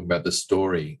 We were talking about the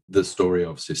story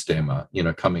of Systema,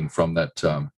 coming from that,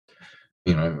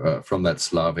 from that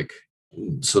Slavic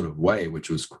sort of way, which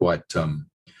was quite,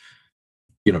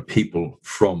 people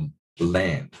from the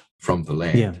land,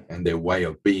 and their way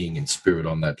of being in spirit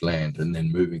on that land, and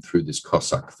then moving through this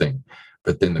Cossack thing.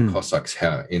 But then the Cossacks,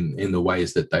 how in the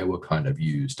ways that they were kind of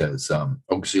used as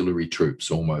auxiliary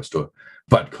troops almost,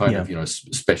 but kind of,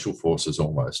 special forces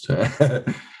almost. By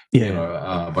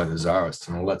the Tsarists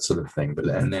and all that sort of thing. But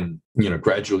and then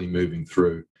gradually moving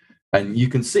through, and you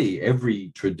can see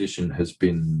every tradition has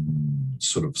been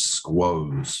sort of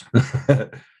squoze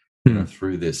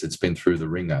through this. It's been through the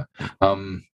ringer.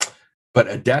 But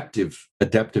adaptive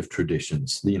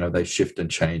traditions, they shift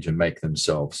and change and make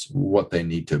themselves what they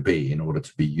need to be in order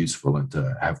to be useful and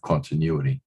to have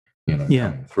continuity,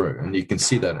 coming through. And you can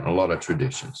see that in a lot of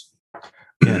traditions.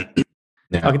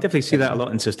 Now, I can definitely see that a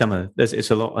lot in Systema.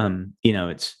 It's a lot,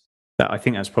 I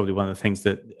think that's probably one of the things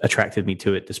that attracted me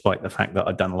to it, despite the fact that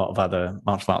I'd done a lot of other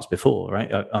martial arts before,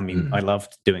 right? I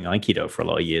loved doing Aikido for a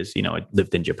lot of years. I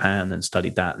lived in Japan and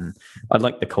studied that, and I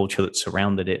liked the culture that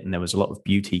surrounded it, and there was a lot of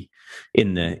beauty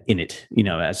in it,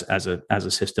 as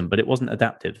a system. But it wasn't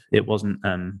adaptive. It wasn't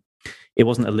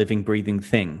a living, breathing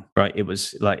thing, right? It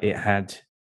was like it had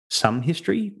some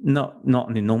history, not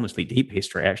an enormously deep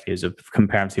history, actually, as a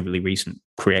comparatively recent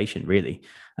creation, really.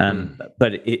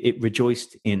 But it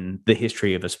rejoiced in the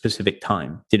history of a specific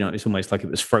time. It's almost like it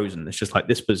was frozen. It's just like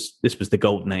this was the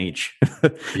golden age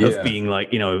of being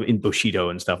like, in Bushido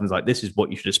and stuff. And it's like, this is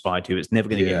what you should aspire to. It's never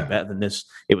going to get any better than this.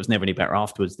 It was never any better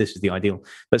afterwards. This is the ideal.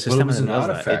 But it was an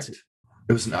artifact.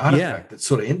 It was an artifact that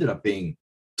sort of ended up being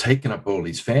taken up by all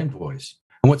these fanboys.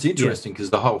 And what's interesting, because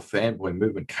the whole fanboy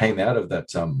movement came out of that,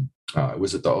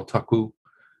 was it the otaku?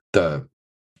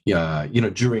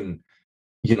 During,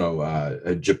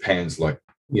 Japan's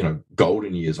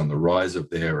golden years on the rise of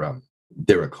their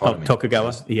economy.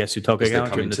 Tokugawa, Ieyasu Tokugawa,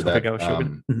 during the Tokugawa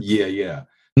shogun.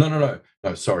 No,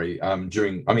 sorry.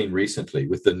 Recently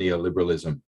with the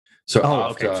neoliberalism. So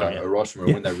after Hiroshima,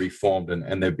 when they reformed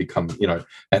and they've become,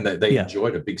 and they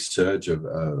enjoyed a big surge of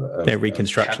their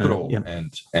reconstruction, capital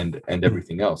and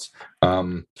everything else.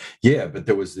 But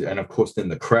there was, and of course, then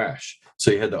the crash.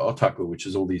 So you had the otaku, which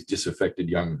is all these disaffected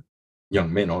young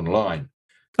men online.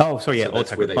 Oh, sorry, yeah, so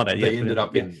that's where they ended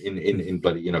up in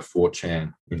bloody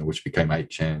 4chan, which became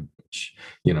 8chan, which,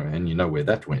 and where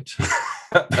that went.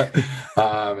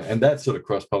 And that sort of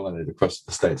cross-pollinated across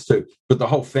the states too. But the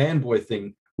whole fanboy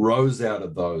thing rose out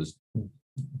of those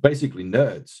basically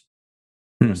nerds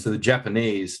So the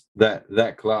Japanese,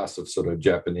 that class of sort of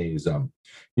Japanese,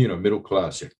 middle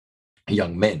class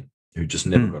young men who just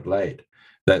never got laid.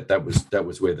 That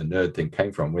was where the nerd thing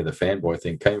came from, where the fanboy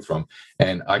thing came from,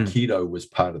 and Aikido was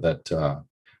part of that.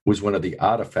 Was one of the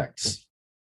artifacts.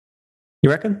 You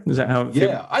reckon? Is that how?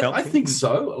 I think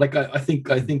so. Like I think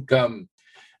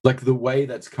like the way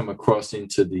that's come across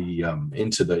into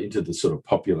the sort of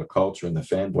popular culture and the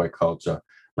fanboy culture,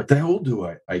 like they all do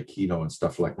Aikido and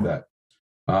stuff like that.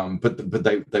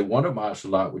 But they want a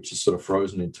martial art which is sort of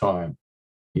frozen in time,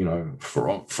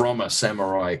 from a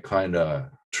samurai kind of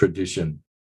tradition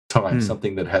time,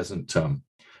 something that hasn't. I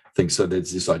think so.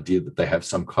 There's this idea that they have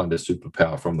some kind of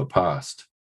superpower from the past,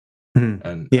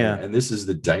 and this is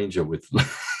the danger with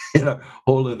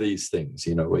all of these things,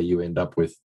 where you end up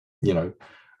with,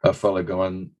 a fella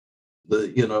going,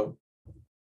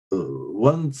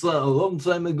 once a long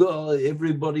time ago,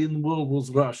 everybody in the world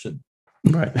was Russian.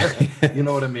 Right. You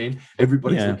know what I mean?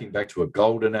 Everybody's looking back to a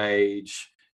golden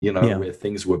age, where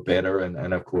things were better.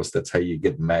 And of course, that's how you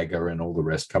get MAGA and all the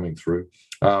rest coming through.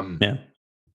 I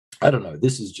don't know.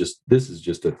 This is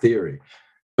just a theory.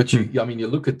 But you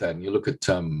look at that and you look at,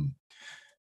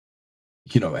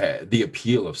 the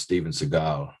appeal of Steven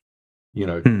Seagal,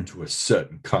 to a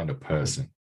certain kind of person.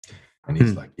 And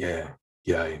he's like, I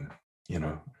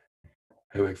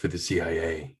work for the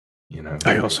CIA,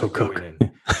 I also cook.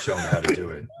 And show them how to do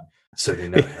it. So they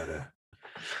know how to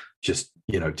just,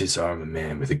 disarm a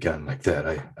man with a gun like that.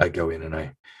 I go in and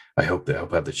I help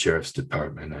out the sheriff's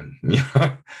department, and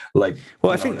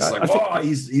I think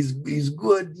he's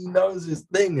good. He knows his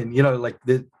thing, and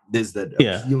there's that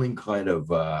appealing kind of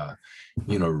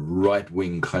right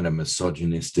wing kind of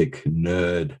misogynistic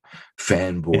nerd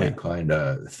fanboy kind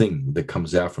of thing that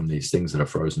comes out from these things that are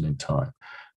frozen in time.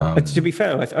 To be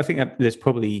fair, I think that there's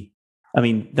probably. I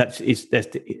mean,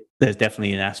 there's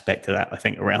definitely an aspect to that, I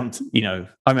think, around, I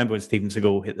remember when Steven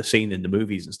Seagal hit the scene in the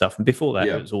movies and stuff. And before that,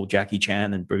 it was all Jackie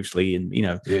Chan and Bruce Lee and,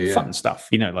 fun stuff,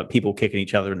 like people kicking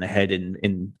each other in the head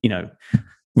in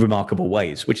remarkable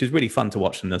ways, which is really fun to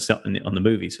watch on the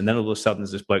movies. And then all of a sudden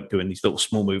there's this bloke doing these little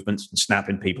small movements and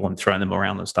snapping people and throwing them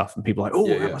around and stuff. And people are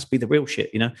like, that must be the real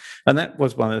shit, And that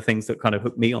was one of the things that kind of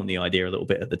hooked me on the idea a little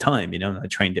bit at the time, and I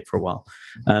trained it for a while.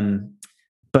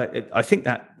 But I think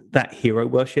that hero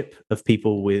worship of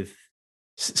people with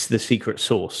the secret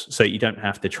sauce, so you don't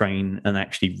have to train and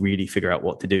actually really figure out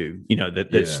what to do.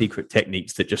 There's secret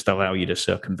techniques that just allow you to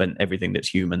circumvent everything that's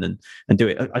human and do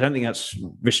it. I don't think that's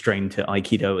restrained to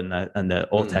Aikido and the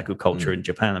otaku culture in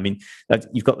Japan. I mean,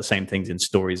 you've got the same things in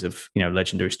stories of,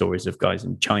 legendary stories of guys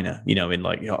in China, in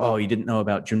like, you didn't know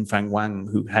about Junfang Wang,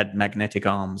 who had magnetic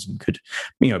arms and could,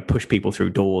 push people through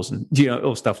doors and,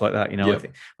 all stuff like that.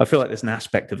 I feel like there's an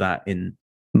aspect of that in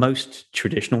most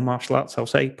traditional martial arts, I'll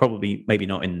say, probably maybe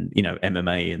not in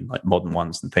MMA and like modern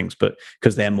ones and things, but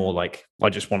because they're more like, I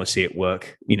just want to see it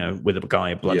work, with a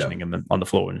guy bludgeoning him on the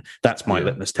floor, and that's my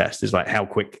litmus test, is like how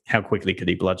quickly could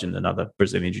he bludgeon another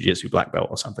Brazilian Jiu-Jitsu black belt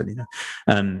or something,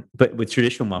 But with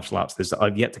traditional martial arts,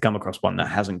 I've yet to come across one that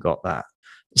hasn't got that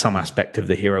some aspect of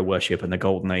the hero worship and the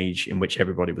golden age in which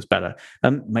everybody was better.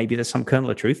 Maybe there's some kernel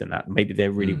of truth in that. Maybe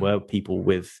there really were people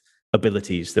with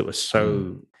abilities that were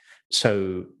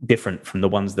so different from the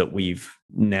ones that we've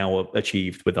now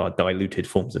achieved with our diluted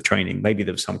forms of training. Maybe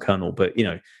there was some kernel, but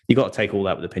you got to take all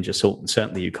that with a pinch of salt, and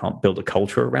certainly you can't build a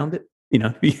culture around it.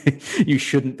 You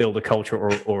shouldn't build a culture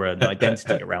or an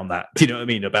identity around that. Do you know what I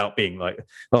mean? About being like,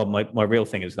 my real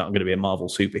thing is that I'm going to be a Marvel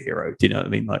superhero. Do you know what I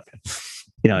mean? Like,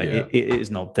 it is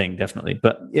an odd thing, definitely.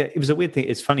 But it was a weird thing.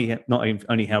 It's funny, not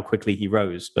only how quickly he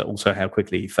rose, but also how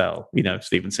quickly he fell.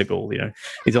 Steven Seagal,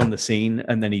 he's on the scene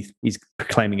and then he's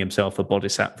proclaiming himself a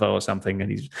bodhisattva or something.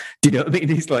 And he's, do you know what I mean?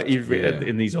 He's like,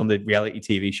 he's on the reality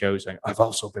TV shows saying, I've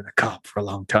also been a cop for a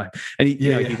long time. And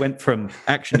he went from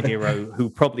action hero who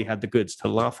probably had the goods to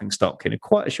laughing stock in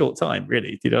quite a short time,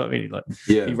 really. Do you know what I mean? Like,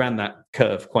 he ran that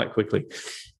curve quite quickly.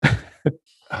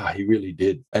 He really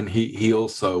did. And he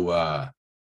also,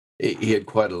 he had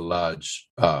quite a large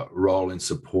role in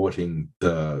supporting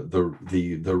the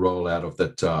rollout of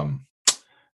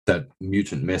that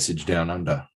Mutant Message Down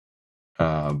Under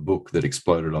book that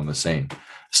exploded on the scene.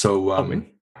 So what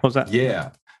was that?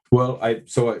 Yeah. Well,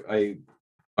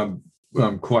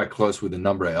 I'm quite close with a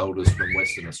number of elders from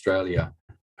Western Australia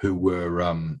who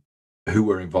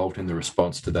were involved in the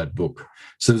response to that book.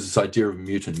 So there's this idea of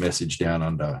Mutant Message Down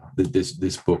Under,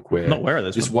 this book where I'm not aware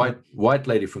of this white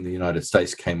lady from the United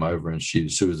States came over, and she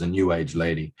was a New Age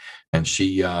lady, and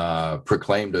she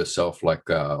proclaimed herself like,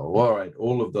 all right,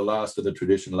 all of the last of the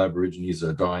traditional Aborigines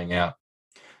are dying out,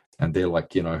 and they're like,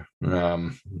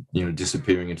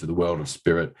 disappearing into the world of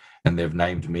spirit, and they've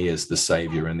named me as the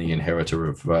savior and the inheritor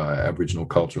of Aboriginal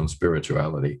culture and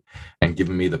spirituality, and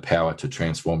given me the power to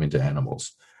transform into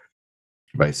animals,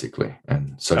 basically.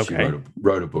 And so she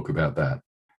wrote a book about that.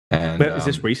 And is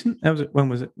this recent? When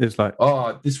was it? It was like,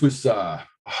 this was about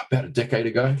a decade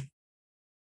ago.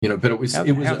 But it was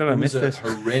a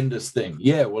horrendous thing.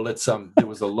 Yeah, well, there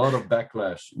was a lot of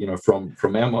backlash,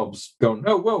 from our mobs going,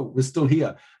 oh, whoa, we're still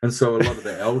here. And so a lot of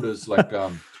the elders, like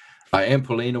Anne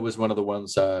Paulina was one of the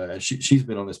ones. She's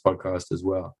been on this podcast as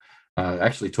well,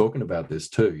 actually talking about this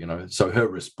too. So her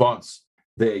response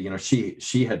there,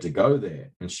 she had to go there,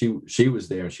 and she was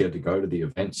there, and she had to go to the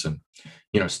events, and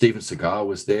Steven Seagal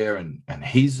was there, and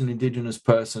he's an Indigenous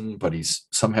person, but he's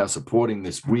somehow supporting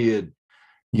this weird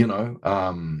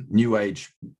new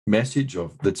age message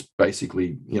that's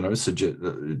basically,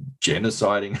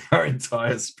 genociding our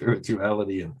entire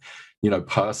spirituality and,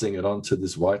 passing it on to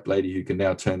this white lady who can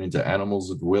now turn into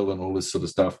animals at will and all this sort of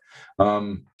stuff.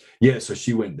 So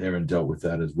she went there and dealt with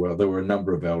that as well. There were a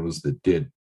number of elders that did.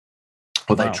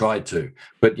 Well, they tried to,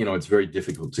 but, it's very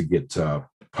difficult to get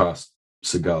past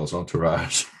Seagal's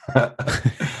entourage.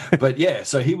 But yeah,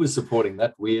 so he was supporting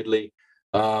that weirdly.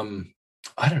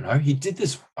 I don't know. He did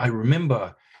this. I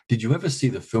remember. Did you ever see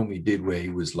the film he did where he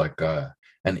was like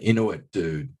an Inuit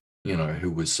dude,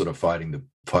 who was sort of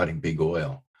fighting big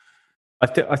oil?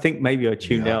 I think maybe I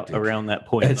tuned out around that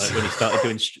point, like when he started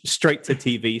doing straight to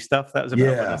TV stuff. That was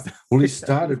about well, he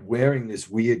started wearing this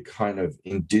weird kind of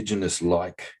indigenous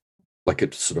like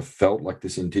it sort of felt like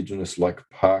this indigenous like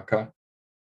parka.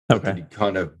 Okay. He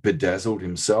kind of bedazzled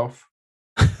himself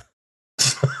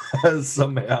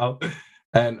somehow.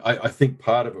 And I think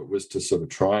part of it was to sort of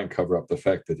try and cover up the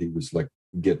fact that he was like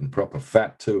getting proper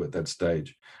fat too at that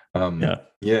stage.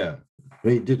 Yeah,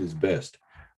 he did his best.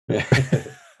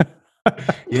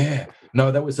 Yeah,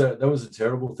 no, that was a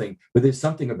terrible thing. But there's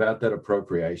something about that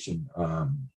appropriation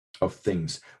of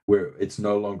things where it's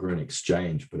no longer an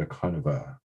exchange, but a kind of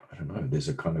I don't know. There's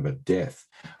a kind of a death.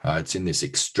 It's in this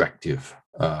extractive,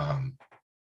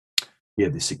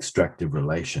 this extractive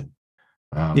relation.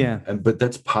 But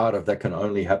that's part of that can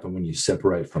only happen when you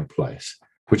separate from place,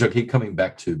 which I keep coming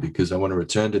back to because I want to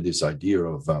return to this idea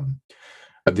of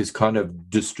this kind of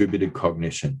distributed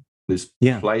cognition, this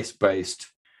place-based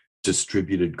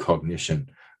distributed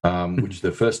cognition, which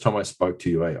the first time I spoke to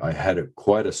you, I had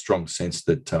quite a strong sense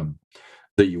that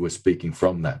that you were speaking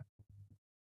from that.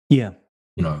 Yeah.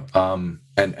 And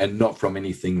not from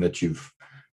anything that you've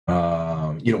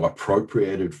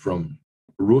appropriated from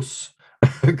Rus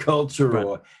culture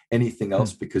or anything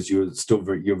else, because you're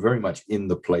very much in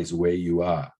the place where you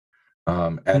are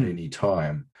at any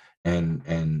time,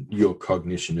 and your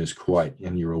cognition is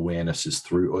and your awareness is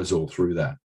all through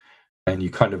that, and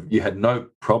you had no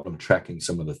problem tracking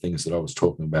some of the things that I was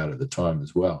talking about at the time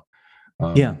as well.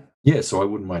 So I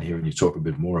wouldn't mind hearing you talk a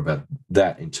bit more about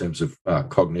that in terms of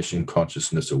cognition,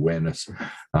 consciousness, awareness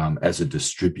as a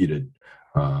distributed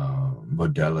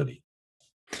modality.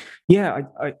 Yeah,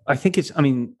 I think it's. I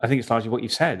think it's largely what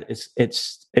you've said.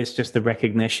 It's just the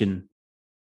recognition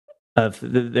of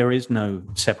there is no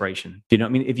separation. Do you know what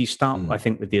I mean? If you start, I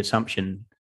think, with the assumption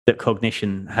that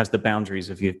cognition has the boundaries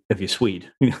of your Swede,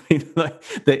 like,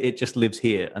 that it just lives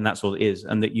here and that's all it is,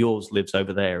 and that yours lives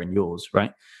over there and yours,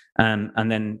 right? And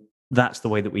then that's the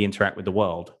way that we interact with the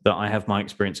world. That I have my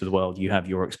experience of the world, you have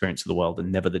your experience of the world,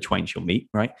 and never the twain shall meet,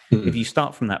 right? If you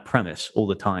start from that premise all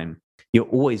the time, you're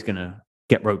always going to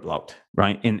get roadblocked,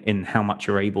 right? In how much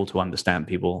you're able to understand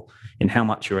people, in how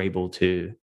much you're able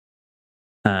to,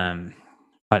 I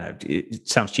don't know, it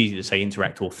sounds cheesy to say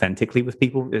interact authentically with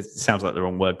people. It sounds like the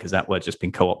wrong word because that word's just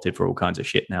been co-opted for all kinds of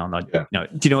shit now. And do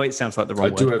you know what? It sounds like the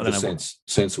wrong word. I do have the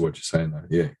sense of what you're saying though.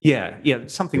 Yeah,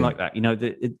 something like that.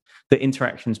 The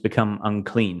interactions become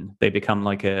unclean. They become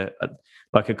like a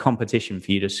competition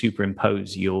for you to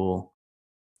superimpose your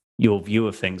view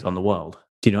of things on the world.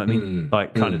 Do you know what I mean?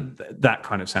 Like kind of that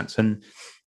kind of sense. And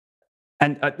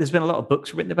there's been a lot of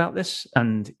books written about this.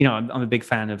 And, I'm a big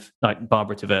fan of like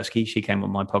Barbara Tversky. She came on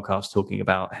my podcast talking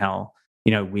about how,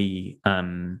 we,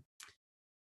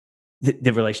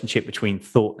 the relationship between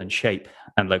thought and shape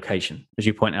and location, as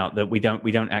you point out, that we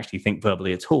don't actually think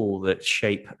verbally at all, that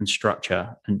shape and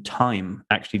structure and time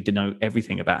actually denote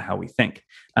everything about how we think.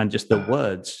 And just the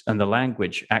words and the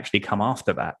language actually come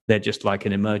after that. They're just like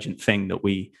an emergent thing that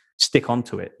we stick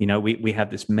onto it. We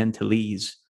have this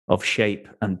mentalese of shape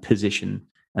and position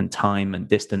and time and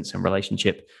distance and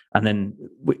relationship. And then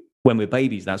when we're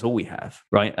babies, that's all we have,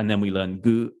 right? And then we learn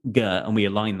gu, ga, and we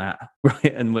align that,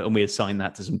 right? And we assign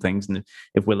that to some things. And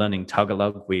if we're learning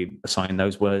Tagalog, we assign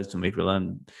those words. And if we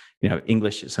learn,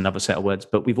 English, it's another set of words.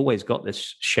 But we've always got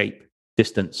this shape,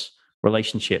 distance,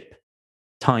 relationship,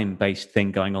 time-based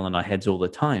thing going on in our heads all the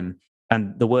time.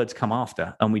 And the words come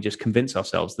after, and we just convince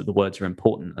ourselves that the words are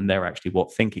important and they're actually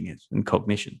what thinking is and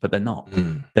cognition, but they're not.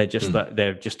 They're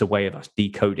just a way of us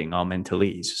decoding our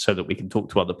mentalese so that we can talk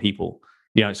to other people.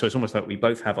 So it's almost like we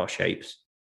both have our shapes.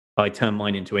 I turn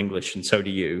mine into English, and so do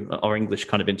you. Our English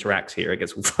kind of interacts here; it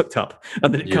gets all fucked up,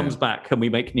 and then it comes back, and we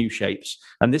make new shapes.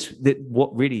 And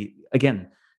what really, again,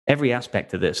 every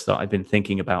aspect of this that I've been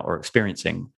thinking about or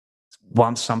experiencing.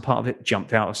 Once some part of it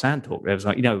jumped out of Sand Talk. There was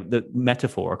like, the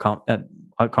metaphor. I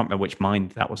can't remember which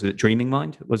mind that was. It dreaming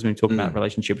mind? Was we talking about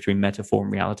relationship between metaphor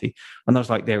and reality? And I was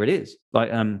like, there it is. Like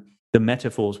the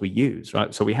metaphors we use,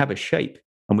 right? So we have a shape,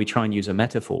 and we try and use a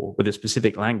metaphor with a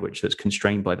specific language that's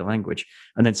constrained by the language,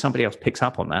 and then somebody else picks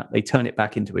up on that. They turn it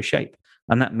back into a shape,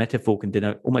 and that metaphor can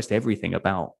denote almost everything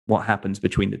about what happens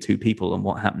between the two people and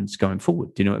what happens going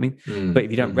forward. Do you know what I mean? But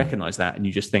if you don't recognize that and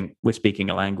you just think we're speaking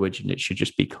a language and it should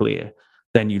just be clear,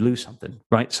 then you lose something,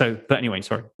 right? So, but anyway,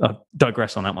 sorry, I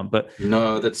digress on that one. But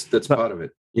no, that's part of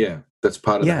it. Yeah, that's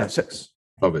part of the aspects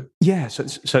of it. Yeah.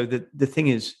 So the thing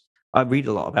is, I read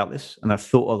a lot about this and I've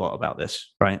thought a lot about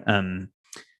this, right?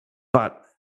 But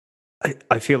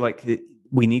I feel like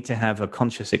we need to have a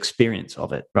conscious experience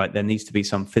of it, right? There needs to be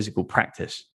some physical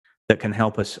practice that can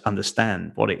help us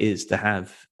understand what it is to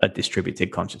have a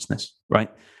distributed consciousness, right?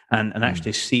 And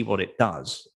actually see what it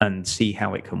does and see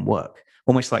how it can work.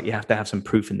 Almost like you have to have some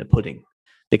proof in the pudding,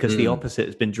 because the opposite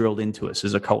has been drilled into us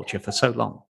as a culture for so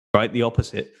long, right? The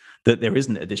opposite, that there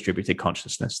isn't a distributed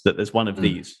consciousness, that there's one of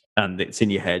these and it's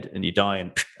in your head and you die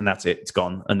and that's it, it's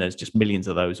gone. And there's just millions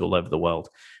of those all over the world.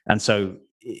 And so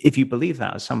if you believe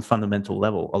that at some fundamental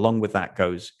level, along with that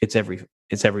goes, it's every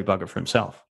bugger for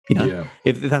himself.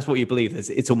 If that's what you believe,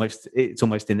 it's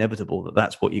almost inevitable that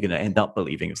that's what you're going to end up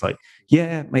believing. It's like,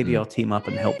 maybe I'll team up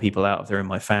and help people out if they're in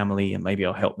my family, and maybe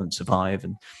I'll help them survive,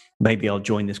 and maybe I'll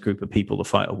join this group of people to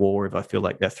fight a war if I feel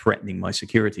like they're threatening my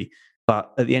security.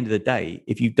 But at the end of the day,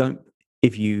 if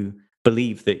you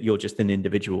believe that you're just an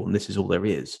individual and this is all there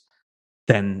is,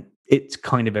 then it's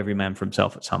kind of every man for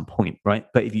himself at some point, right?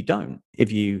 But if you don't,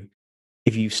 if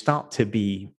you start to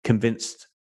be convinced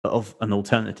of an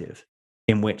alternative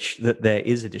in which that there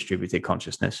is a distributed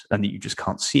consciousness and that you just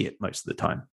can't see it most of the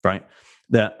time, right?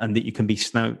 And that you can be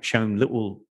shown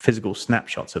little physical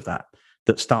snapshots of that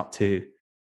start to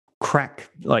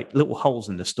crack like little holes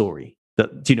in the story. Do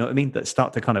you know what I mean? That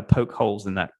start to kind of poke holes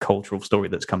in that cultural story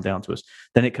that's come down to us.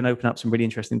 Then it can open up some really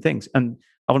interesting things. And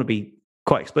I want to be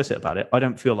quite explicit about it. I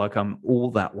don't feel like I'm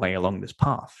all that way along this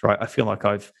path, right? I feel like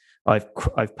I've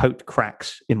poked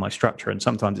cracks in my structure, and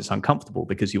sometimes it's uncomfortable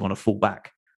because you want to fall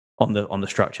back on the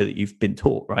structure that you've been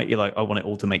taught, right? You're like, I want it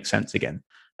all to make sense again.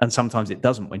 And sometimes it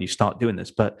doesn't when you start doing this,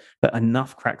 but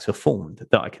enough cracks are formed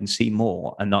that I can see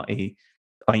more, and I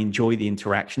enjoy the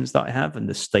interactions that I have and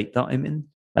the state that I'm in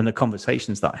and the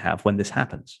conversations that I have when this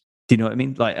happens. Do you know what I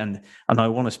mean? Like, and I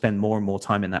want to spend more and more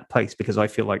time in that place, because I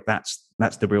feel like that's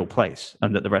the real place,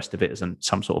 and that the rest of it isn't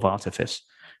some sort of artifice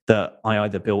that I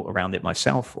either built around it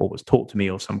myself or was taught to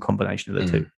me, or some combination of the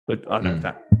two. But I don't know if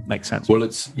that makes sense. Well,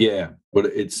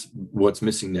 it's what's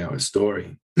missing now is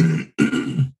story.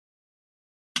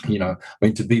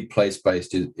 To be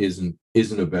place-based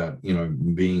isn't about,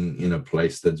 being in a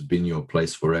place that's been your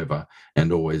place forever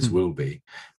and always will be.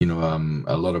 A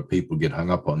lot of people get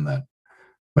hung up on that,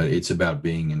 but it's about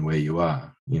being in where you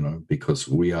are, because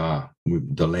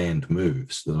the land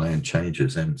moves, the land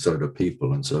changes, and so do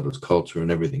people, and so does culture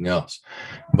and everything else.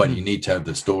 But you need to have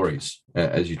the stories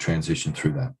as you transition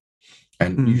through that.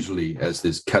 And usually as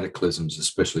there's cataclysms,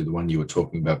 especially the one you were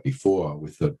talking about before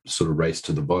with the sort of race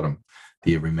to the bottom,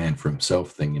 the every man for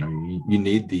himself thing, you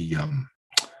need the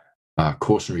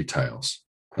cautionary tales.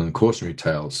 And the cautionary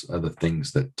tales are the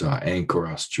things that anchor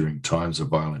us during times of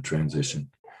violent transition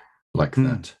like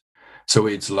that. So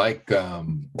it's like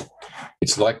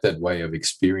that way of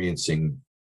experiencing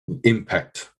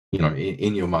impact,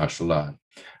 in your martial art.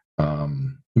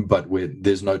 But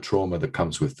there's no trauma that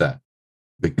comes with that,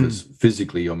 because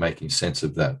physically you're making sense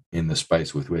of that in the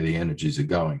space with where the energies are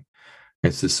going.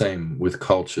 It's the same with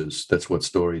cultures. That's what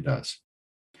story does.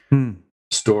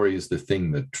 Story is the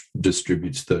thing that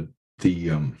distributes the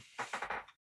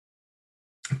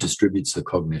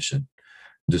cognition,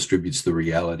 distributes the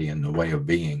reality and the way of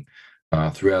being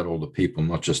throughout all the people,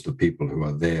 not just the people who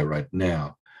are there right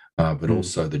now, but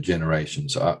also the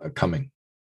generations are coming.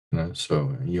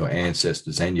 So your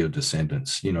ancestors and your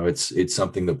descendants. It's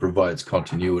something that provides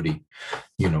continuity.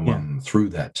 Through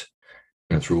that.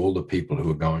 Through all the people who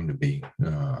are going to be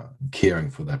caring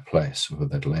for that place or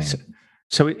that land.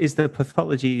 So is the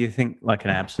pathology, you think, like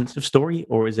an absence of story,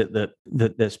 or is it that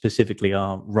there specifically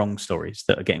are wrong stories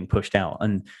that are getting pushed out?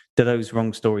 And do those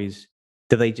wrong stories,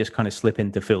 do they just kind of slip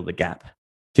in to fill the gap?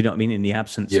 Do you know what I mean? In the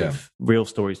absence of real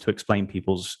stories to explain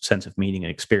people's sense of meaning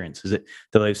and experience, do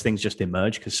those things just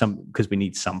emerge because we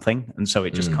need something, and so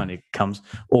it just kind of comes?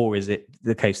 Or is it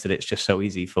the case that it's just so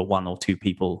easy for one or two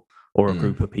people or a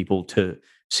group of people to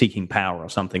seeking power or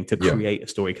something to create a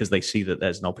story because they see that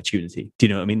there's an opportunity? Do you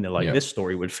know what I mean? They're like, this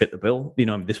story would fit the bill.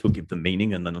 This would give them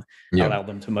meaning and then allow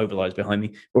them to mobilize behind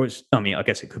me. Or I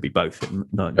guess it could be both,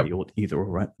 not either or,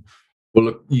 right? Well,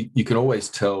 look, you can always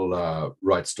tell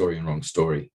right story and wrong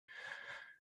story.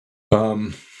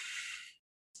 So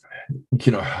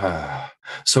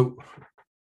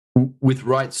with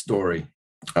right story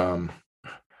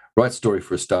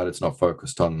for a start, it's not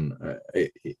focused on,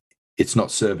 it's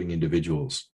not serving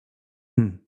individuals.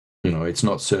 It's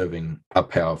not serving a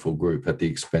powerful group at the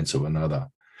expense of another.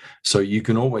 So you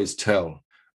can always tell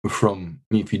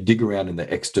if you dig around in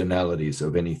the externalities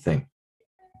of anything.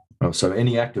 So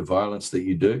any act of violence that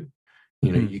you do,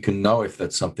 you can know if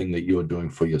that's something that you're doing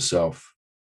for yourself,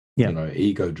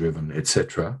 ego-driven,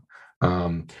 etc.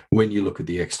 When you look at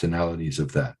the externalities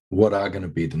of that, what are going to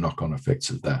be the knock-on effects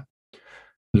of that?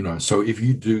 So if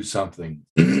you do something,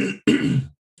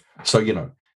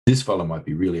 this fellow might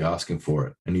be really asking for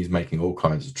it, and he's making all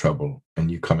kinds of trouble,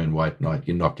 and you come in white knight,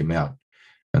 you knock him out,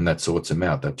 and that sorts him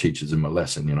out. That teaches him a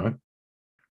lesson,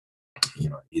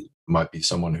 It might be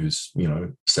someone who's,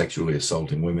 sexually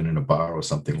assaulting women in a bar or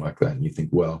something like that, and you think,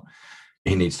 well,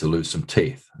 he needs to lose some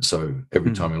teeth. So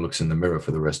every time he looks in the mirror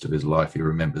for the rest of his life, he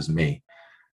remembers me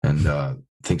and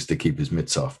thinks to keep his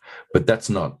mitts off. But that's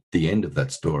not the end of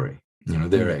that story.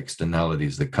 There are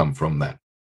externalities that come from that.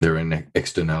 There are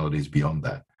externalities beyond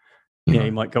that.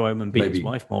 He might go home and beat his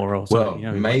wife more. Or something.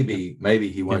 Well, maybe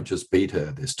he won't just beat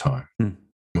her this time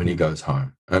when he goes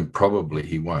home, and probably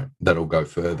he won't. That'll go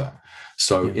further.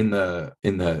 So in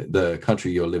the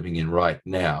country you're living in right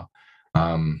now,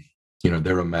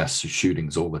 there are mass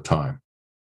shootings all the time.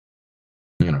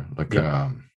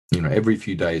 Every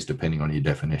few days, depending on your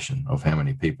definition of how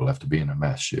many people have to be in a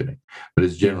mass shooting. But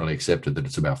it's generally accepted that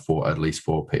it's about at least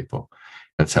four people.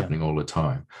 That's happening all the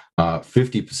time.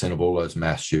 50% of all those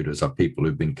mass shooters are people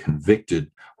who've been convicted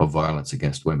of violence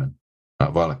against women,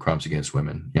 violent crimes against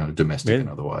women, domestic and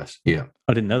otherwise. Yeah.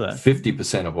 I didn't know that.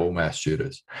 50% of all mass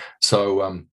shooters.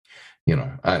 So,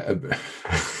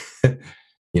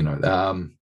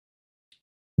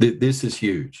 this is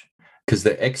huge because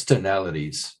the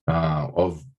externalities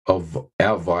of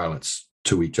our violence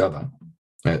to each other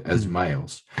as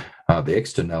males, the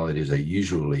externalities are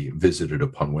usually visited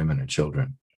upon women and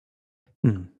children.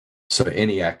 So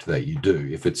any act that you do,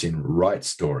 if it's in right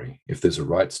story, if there's a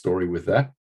right story with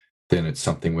that, then it's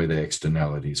something where the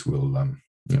externalities will,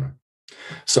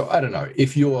 So I don't know,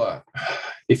 if you're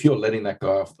letting that guy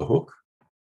off the hook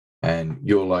and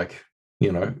you're like,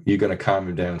 you're going to calm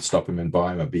him down and stop him and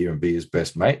buy him a beer and be his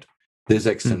best mate, there's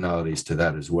externalities to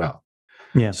that as well.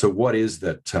 Yeah. So what is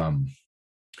that?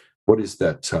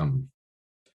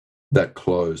 That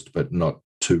closed but not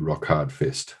too rock hard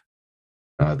fist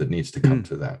that needs to come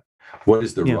to that? What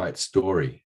is the right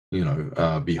story?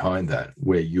 Behind that,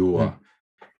 where you're,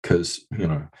 because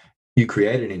you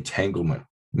create an entanglement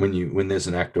when there's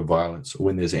an act of violence, or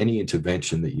when there's any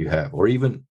intervention that you have, or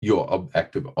even your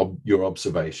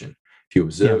observation. If you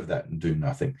observe that and do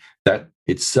nothing, that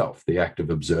itself, the act of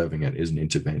observing it, is an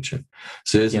intervention.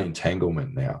 So there's an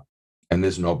entanglement now, and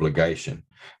there's an obligation,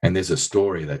 and there's a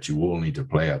story that you all need to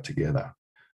play out together.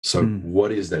 So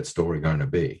what is that story going to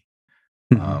be?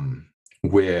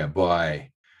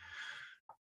 Whereby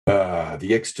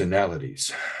the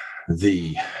externalities,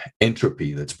 the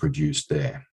entropy that's produced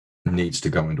there needs to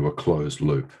go into a closed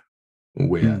loop,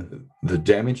 where the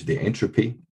damage, the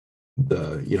entropy,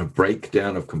 the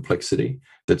breakdown of complexity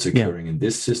that's occurring in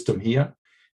this system here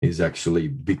is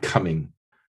actually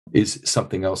is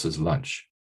something else's lunch.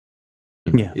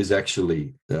 Is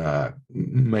actually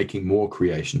making more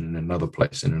creation in another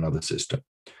place, in another system.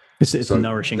 It's so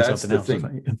nourishing something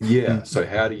else. So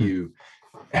how do you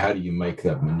make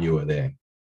that manure there?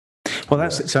 Well,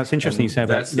 that's interesting. You say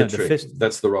about the fist.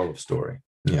 That's the role of story.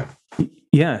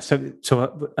 Yeah. So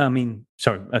I mean,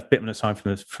 sorry, a bit of an aside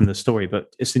from the story,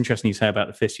 but it's interesting you say about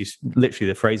the fist.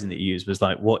 Literally, the phrasing that you used was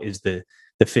like, "What is the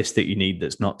fist that you need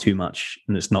that's not too much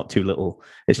and that's not too little?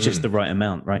 It's just the right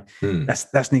amount, right?"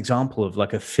 That's an example of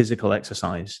like a physical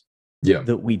exercise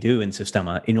that we do in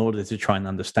Systema in order to try and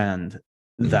understand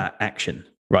that action,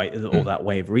 right? Or that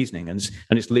way of reasoning. And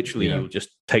it's literally, you'll just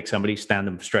take somebody, stand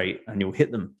them straight, and you'll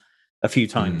hit them a few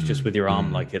times just with your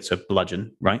arm, like it's a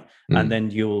bludgeon, right? And then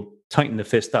you'll tighten the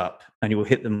fist up and you'll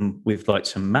hit them with like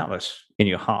some malice in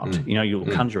your heart. You'll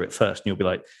conjure it first and you'll be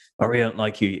like, I really don't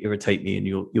like you, you irritate me, and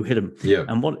you'll hit them. Yeah.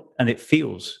 And it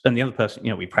feels, and the other person,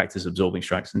 we practice absorbing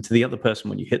strikes, and to the other person,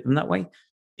 when you hit them that way,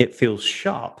 it feels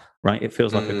sharp, right? It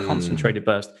feels like a concentrated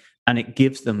burst, and it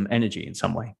gives them energy in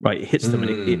some way, right? It hits them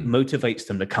and it motivates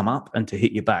them to come up and to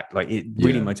hit you back. Like it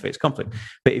really motivates conflict.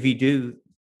 But if you do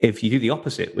the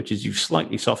opposite, which is you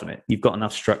slightly soften it, you've got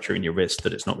enough structure in your wrist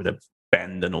that it's not going to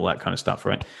bend and all that kind of stuff,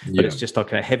 right? But it's just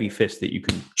like a heavy fist that you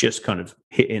can just kind of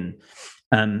hit in.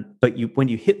 But when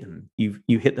you hit them,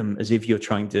 you hit them as if you're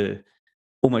trying to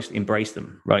almost embrace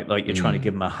them, right? Like you're trying to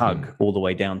give them a hug all the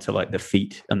way down to like the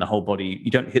feet and the whole body. You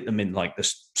don't hit them in like the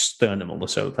sternum or the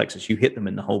solar plexus. You hit them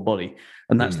in the whole body,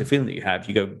 and that's the feeling that you have.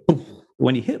 You go boom.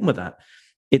 When you hit them with that,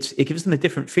 it gives them a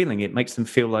different feeling. It makes them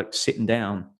feel like sitting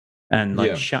down and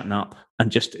like shutting up, and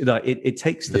just like it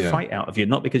takes the fight out of you,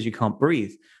 not because you can't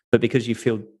breathe, but because you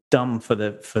feel dumb for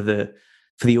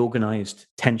the organized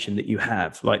tension that you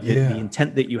have, like the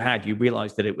intent that you had. You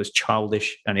realize that it was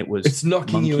childish and it's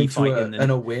knocking you into an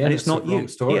awareness, and it's not your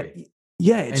story.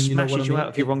 It smashes you out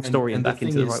of your wrong story and back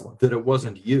into the right one. That it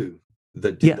wasn't you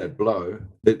that did that blow.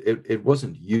 It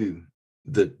wasn't you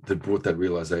that brought that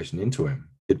realization into him.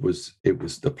 It was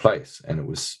the place, and it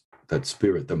was that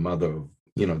spirit, the mother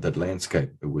of that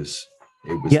landscape. It was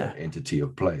that entity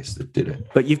of place that did it.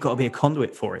 But you've got to be a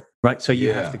conduit for it, right? So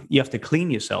you have to clean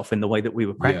yourself in the way that we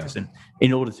were practicing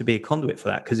in order to be a conduit for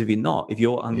that. Because if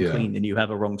you're unclean and you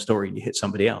have a wrong story and you hit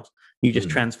somebody else, you just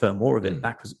transfer more of it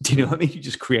backwards. Do you know what I mean? You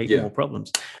just create more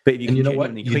problems. But if you can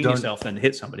genuinely clean yourself and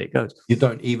hit somebody, it goes. You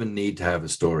don't even need to have a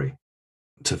story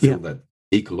to fill that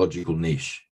ecological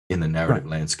niche in the narrative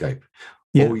landscape.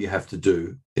 All you have to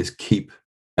do is keep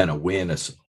an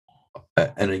awareness,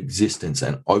 an existence,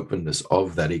 and openness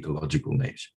of that ecological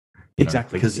niche.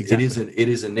 Exactly. Because it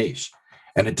is a niche,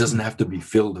 and it doesn't have to be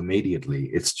filled immediately.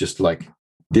 It's just like,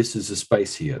 this is a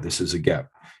space here. This is a gap.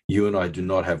 You and I do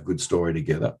not have good story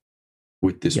together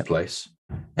with this place.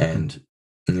 And,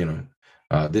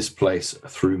 this place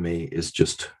through me is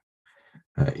just,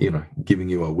 giving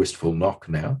you a wistful knock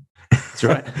now. That's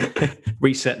right.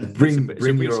 Reset and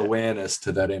bring your awareness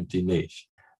to that empty niche.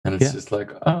 And it's just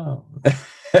like, oh.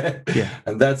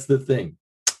 And that's the thing.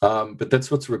 But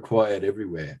that's what's required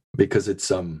everywhere, because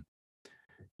it's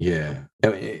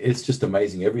it's just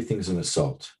amazing. Everything's an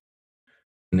assault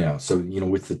now. So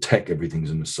with the tech,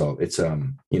 everything's an assault. It's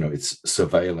it's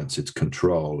surveillance, it's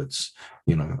control, it's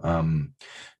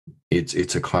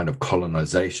it's a kind of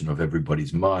colonization of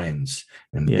everybody's minds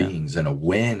and beings, and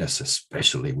awareness,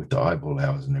 especially with the eyeball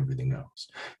hours and everything else.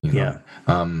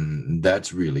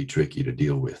 That's really tricky to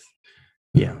deal with.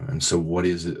 And so what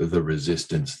is the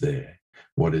resistance there?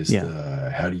 What is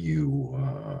how do you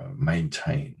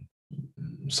maintain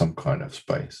some kind of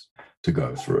space to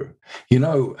go through?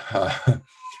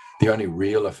 The only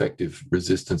real effective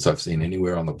resistance I've seen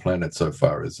anywhere on the planet so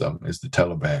far is the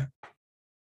Taliban,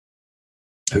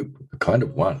 who kind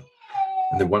of won,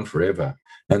 and they won forever,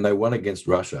 and they won against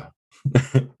Russia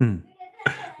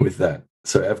with that.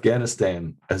 So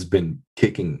Afghanistan has been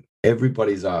kicking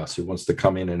everybody's ass who wants to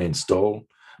come in and install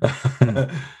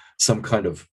some kind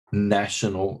of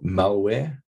national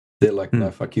malware. They're like,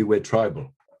 no, fuck you, we're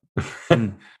tribal.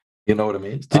 You know what I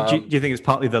mean? Do you think it's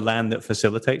partly the land that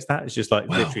facilitates that? It's just like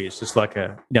literally, it's just like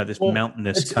this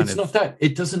mountainous kind of. It's not that.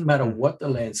 It doesn't matter what the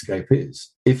landscape is.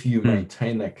 If you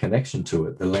maintain that connection to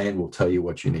it, the land will tell you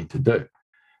what you need to do.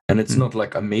 And it's not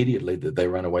like immediately that they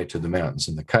run away to the mountains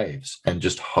and the caves and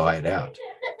just hide out,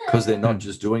 because they're not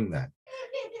just doing that.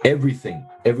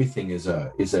 Everything is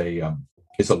a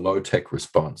low tech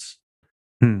response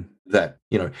that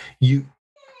you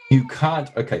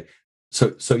can't. Okay.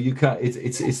 So you can't.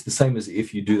 It's the same as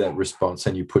if you do that response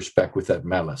and you push back with that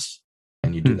malice,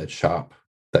 and you do that sharp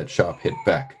hit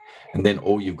back, and then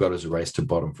all you've got is a race to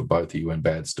bottom for both of you and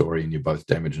bad story, and you're both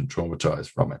damaged and traumatized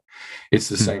from it. It's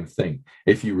the same thing.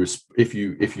 If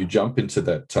you jump into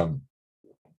that,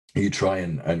 you try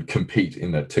and compete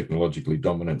in that technologically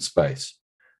dominant space,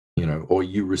 or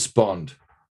you respond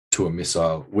to a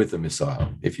missile with a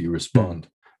missile. If you respond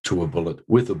to a bullet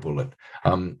with a bullet,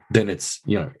 then it's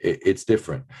it's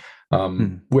different.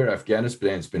 Where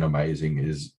Afghanistan's been amazing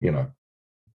is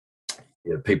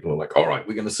people are like, all right,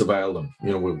 we're going to surveil them,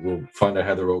 we'll find out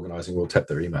how they're organizing, we'll tap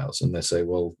their emails, and they say,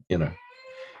 well,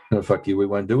 fuck you, we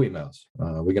won't do emails,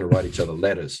 we're going to write each other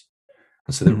letters.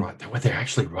 And so they're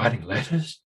actually writing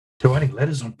letters writing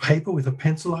letters on paper with a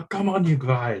pencil. Like, come on, you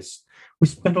guys. We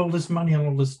spent all this money on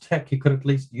all this tech. You could at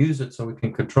least use it so we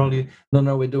can control you.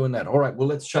 No, we're doing that. All right, well,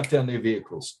 let's shut down their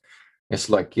vehicles. It's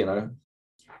like,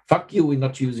 fuck you, we're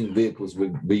not using vehicles.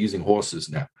 We're using horses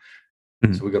now.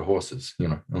 Mm-hmm. So we got horses,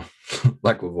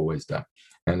 like we've always done.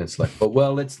 And it's like,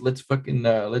 well, let's fucking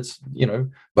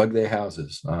bug their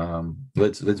houses.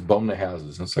 Let's bomb their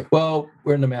houses. And it's like, well,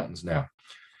 we're in the mountains now.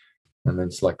 And then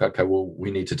it's like, okay, well, we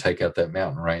need to take out that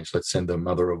mountain range. Let's send the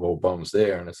mother of all bombs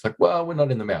there. And it's like, well, we're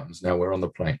not in the mountains now. We're on the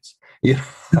plains.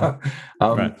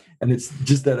 Right. And it's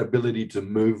just that ability to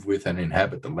move with and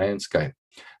inhabit the landscape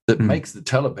that makes the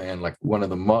Taliban like one of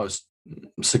the most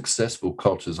successful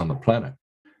cultures on the planet.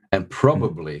 And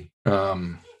probably,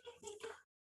 with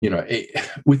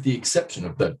the exception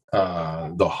of the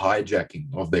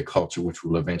hijacking of their culture, which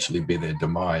will eventually be their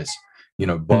demise,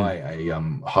 by a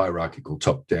hierarchical,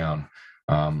 top-down,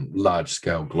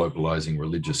 large-scale, globalizing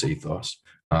religious ethos.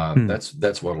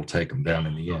 That's what will take them down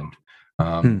in the end.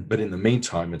 But in the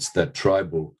meantime, it's that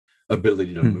tribal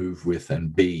ability to move with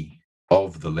and be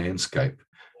of the landscape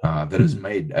that has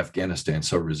made Afghanistan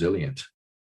so resilient,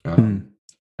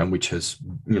 and which has,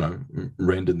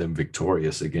 rendered them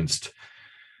victorious against,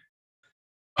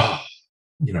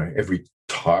 every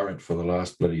tyrant for the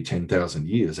last bloody 10,000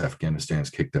 years. Afghanistan's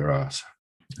kicked their ass.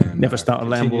 And, never start a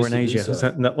land war in Asia. So. Is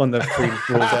that one that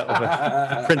falls out of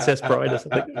a Princess Bride or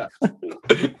something?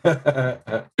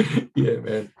 Yeah,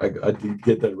 man. I did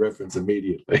get that reference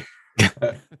immediately.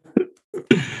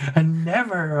 And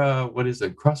never,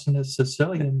 crossing a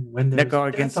Sicilian when there's never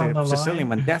against a Sicilian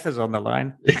when death is on the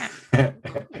line.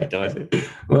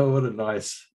 Well, what a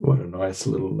nice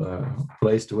little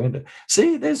place to end it.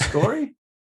 See, there's story.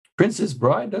 Princess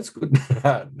Bride, that's good.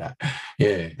 Nah.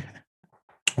 Yeah.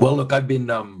 Well, look, I've been,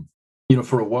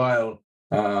 for a while,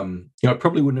 I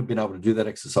probably wouldn't have been able to do that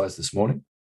exercise this morning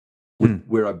with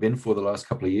where I've been for the last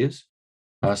couple of years.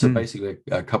 So basically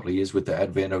a couple of years with the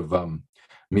advent of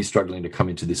me struggling to come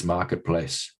into this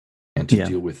marketplace and to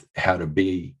deal with how to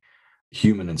be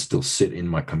human and still sit in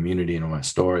my community and my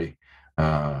story.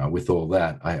 With all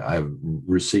that, I've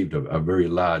received a very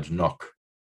large knock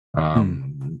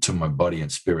to my body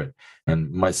and spirit.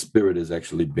 And my spirit has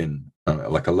actually been,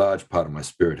 like a large part of my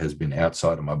spirit has been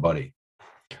outside of my body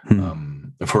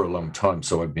for a long time.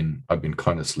 So I've been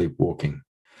kind of sleepwalking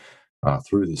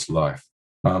through this life.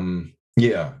 And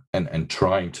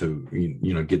trying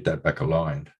to, get that back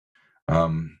aligned.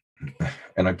 And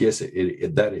I guess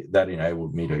that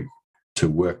enabled me to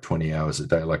work 20 hours a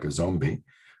day like a zombie.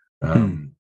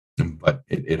 But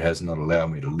it has not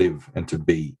allowed me to live and to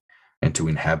be and to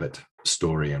inhabit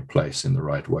story and place in the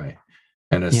right way.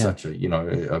 And as such,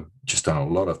 I've just done a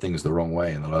lot of things the wrong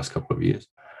way in the last couple of years.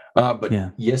 But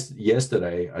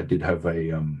yesterday I did have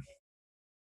a,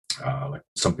 like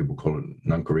some people call it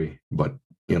nunkari, but,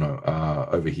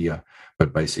 over here,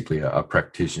 but basically a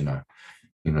practitioner,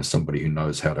 somebody who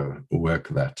knows how to work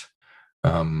that.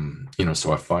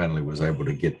 So I finally was able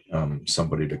to get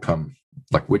somebody to come,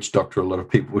 like witch doctor, a lot of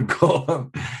people would call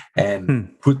them,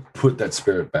 and put that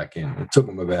spirit back in. It took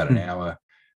them about an hour,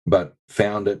 but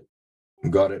found it,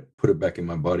 got it, put it back in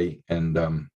my body, and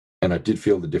I did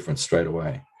feel the difference straight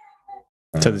away.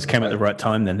 So this came at the right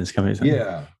time then? This coming.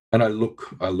 Yeah. And I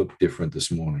look different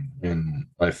this morning, and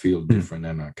I feel different,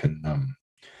 and I can,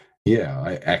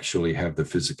 I actually have the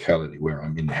physicality where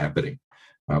I'm inhabiting.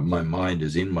 My mind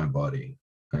is in my body,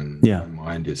 and my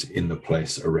mind is in the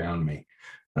place around me.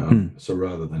 So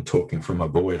rather than talking from a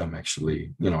void, I'm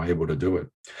actually, able to do it,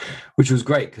 which was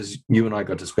great because you and I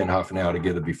got to spend half an hour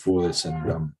together before this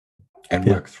and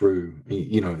work through,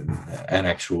 an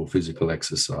actual physical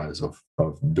exercise of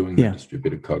doing the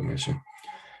distributed cognition.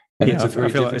 And it's a very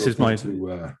I feel like this is my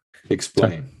to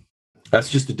explain. That's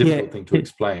just a difficult thing to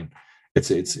explain.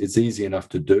 It's easy enough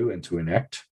to do and to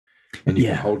enact, and you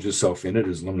can hold yourself in it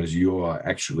as long as you are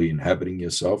actually inhabiting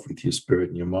yourself with your spirit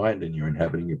and your mind, and you're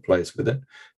inhabiting your place with it.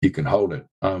 You can hold it.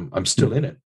 I'm still in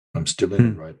it. I'm still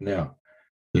in it right now.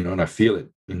 And I feel it.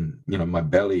 In my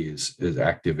belly is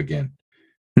active again,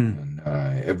 and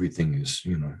everything is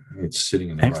it's sitting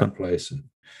in the right place and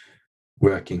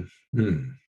working.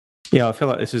 Yeah, I feel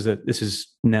like this is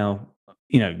now,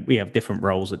 we have different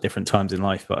roles at different times in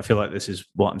life, but I feel like this is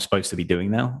what I'm supposed to be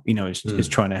doing now, is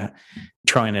trying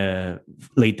to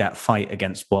lead that fight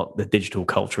against what the digital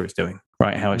culture is doing,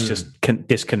 right? How it's just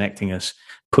disconnecting us,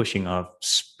 pushing our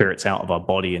spirits out of our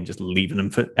body and just leaving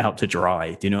them out to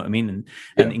dry. Do you know what I mean?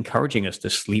 And encouraging us to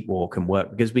sleepwalk and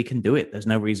work because we can do it. There's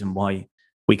no reason why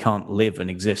we can't live and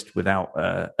exist without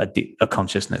a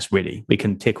consciousness, really. We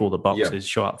can tick all the boxes,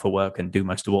 show up for work and do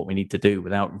most of what we need to do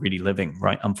without really living,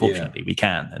 right? Unfortunately, we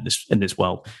can in this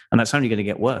world. And that's only going to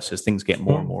get worse as things get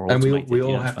more and more automated. And we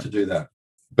all have to do that.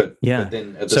 But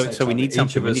then at the same time, we need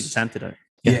something. We need this antidote.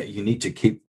 Yeah, you need to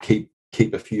keep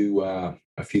a few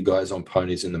guys on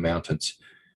ponies in the mountains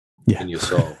in your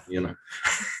soul, Yeah.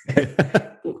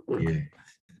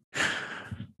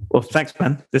 Well, thanks,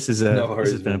 man. This has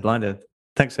been a blinder.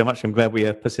 Thanks so much. I'm glad we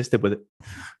persisted with it.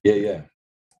 Yeah.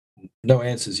 No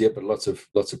answers yet, but lots of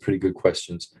pretty good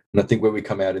questions. And I think where we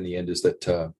come out in the end is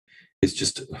that it's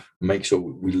just make sure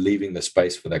we're leaving the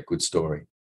space for that good story,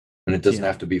 and it doesn't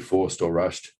have to be forced or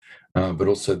rushed. But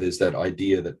also, there's that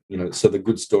idea that so the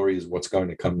good story is what's going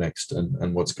to come next,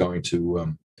 and what's going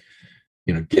to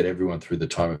get everyone through the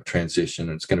time of transition.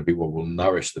 And it's going to be what will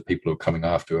nourish the people who are coming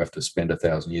after, who have to spend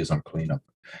 1,000 years on cleanup.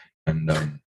 And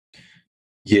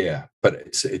but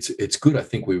it's good. I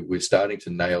think we're starting to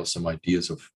nail some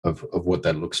ideas of what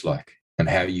that looks like and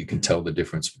how you can tell the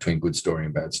difference between good story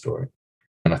and bad story.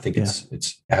 And I think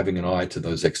it's having an eye to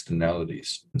those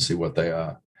externalities and see what they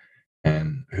are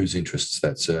and whose interests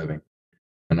that's serving.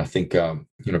 And I think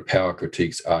power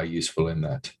critiques are useful in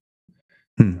that.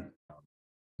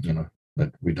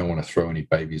 That we don't want to throw any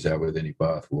babies out with any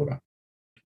bathwater.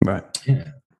 Right.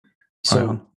 Yeah.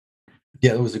 So,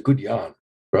 that was a good yarn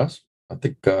for us. I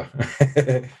think we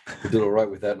did all right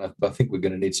with that, and I think we're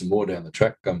going to need some more down the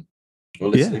track. Let's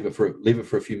leave it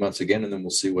for a few months again, and then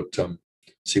we'll see where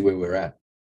we're at.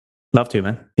 Love to,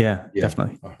 man. Yeah,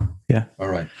 definitely. Yeah. All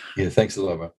right. Yeah. Thanks a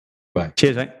lot, bro. Bye.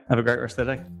 Cheers, mate. Have a great rest of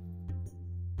the day.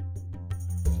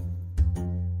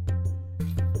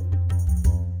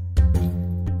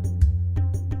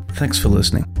 Thanks for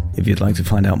listening. If you'd like to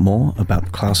find out more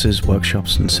about classes,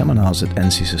 workshops, and seminars at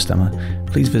NC Sistema,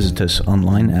 please visit us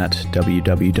online at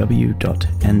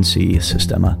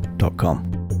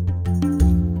www.ncsistema.com.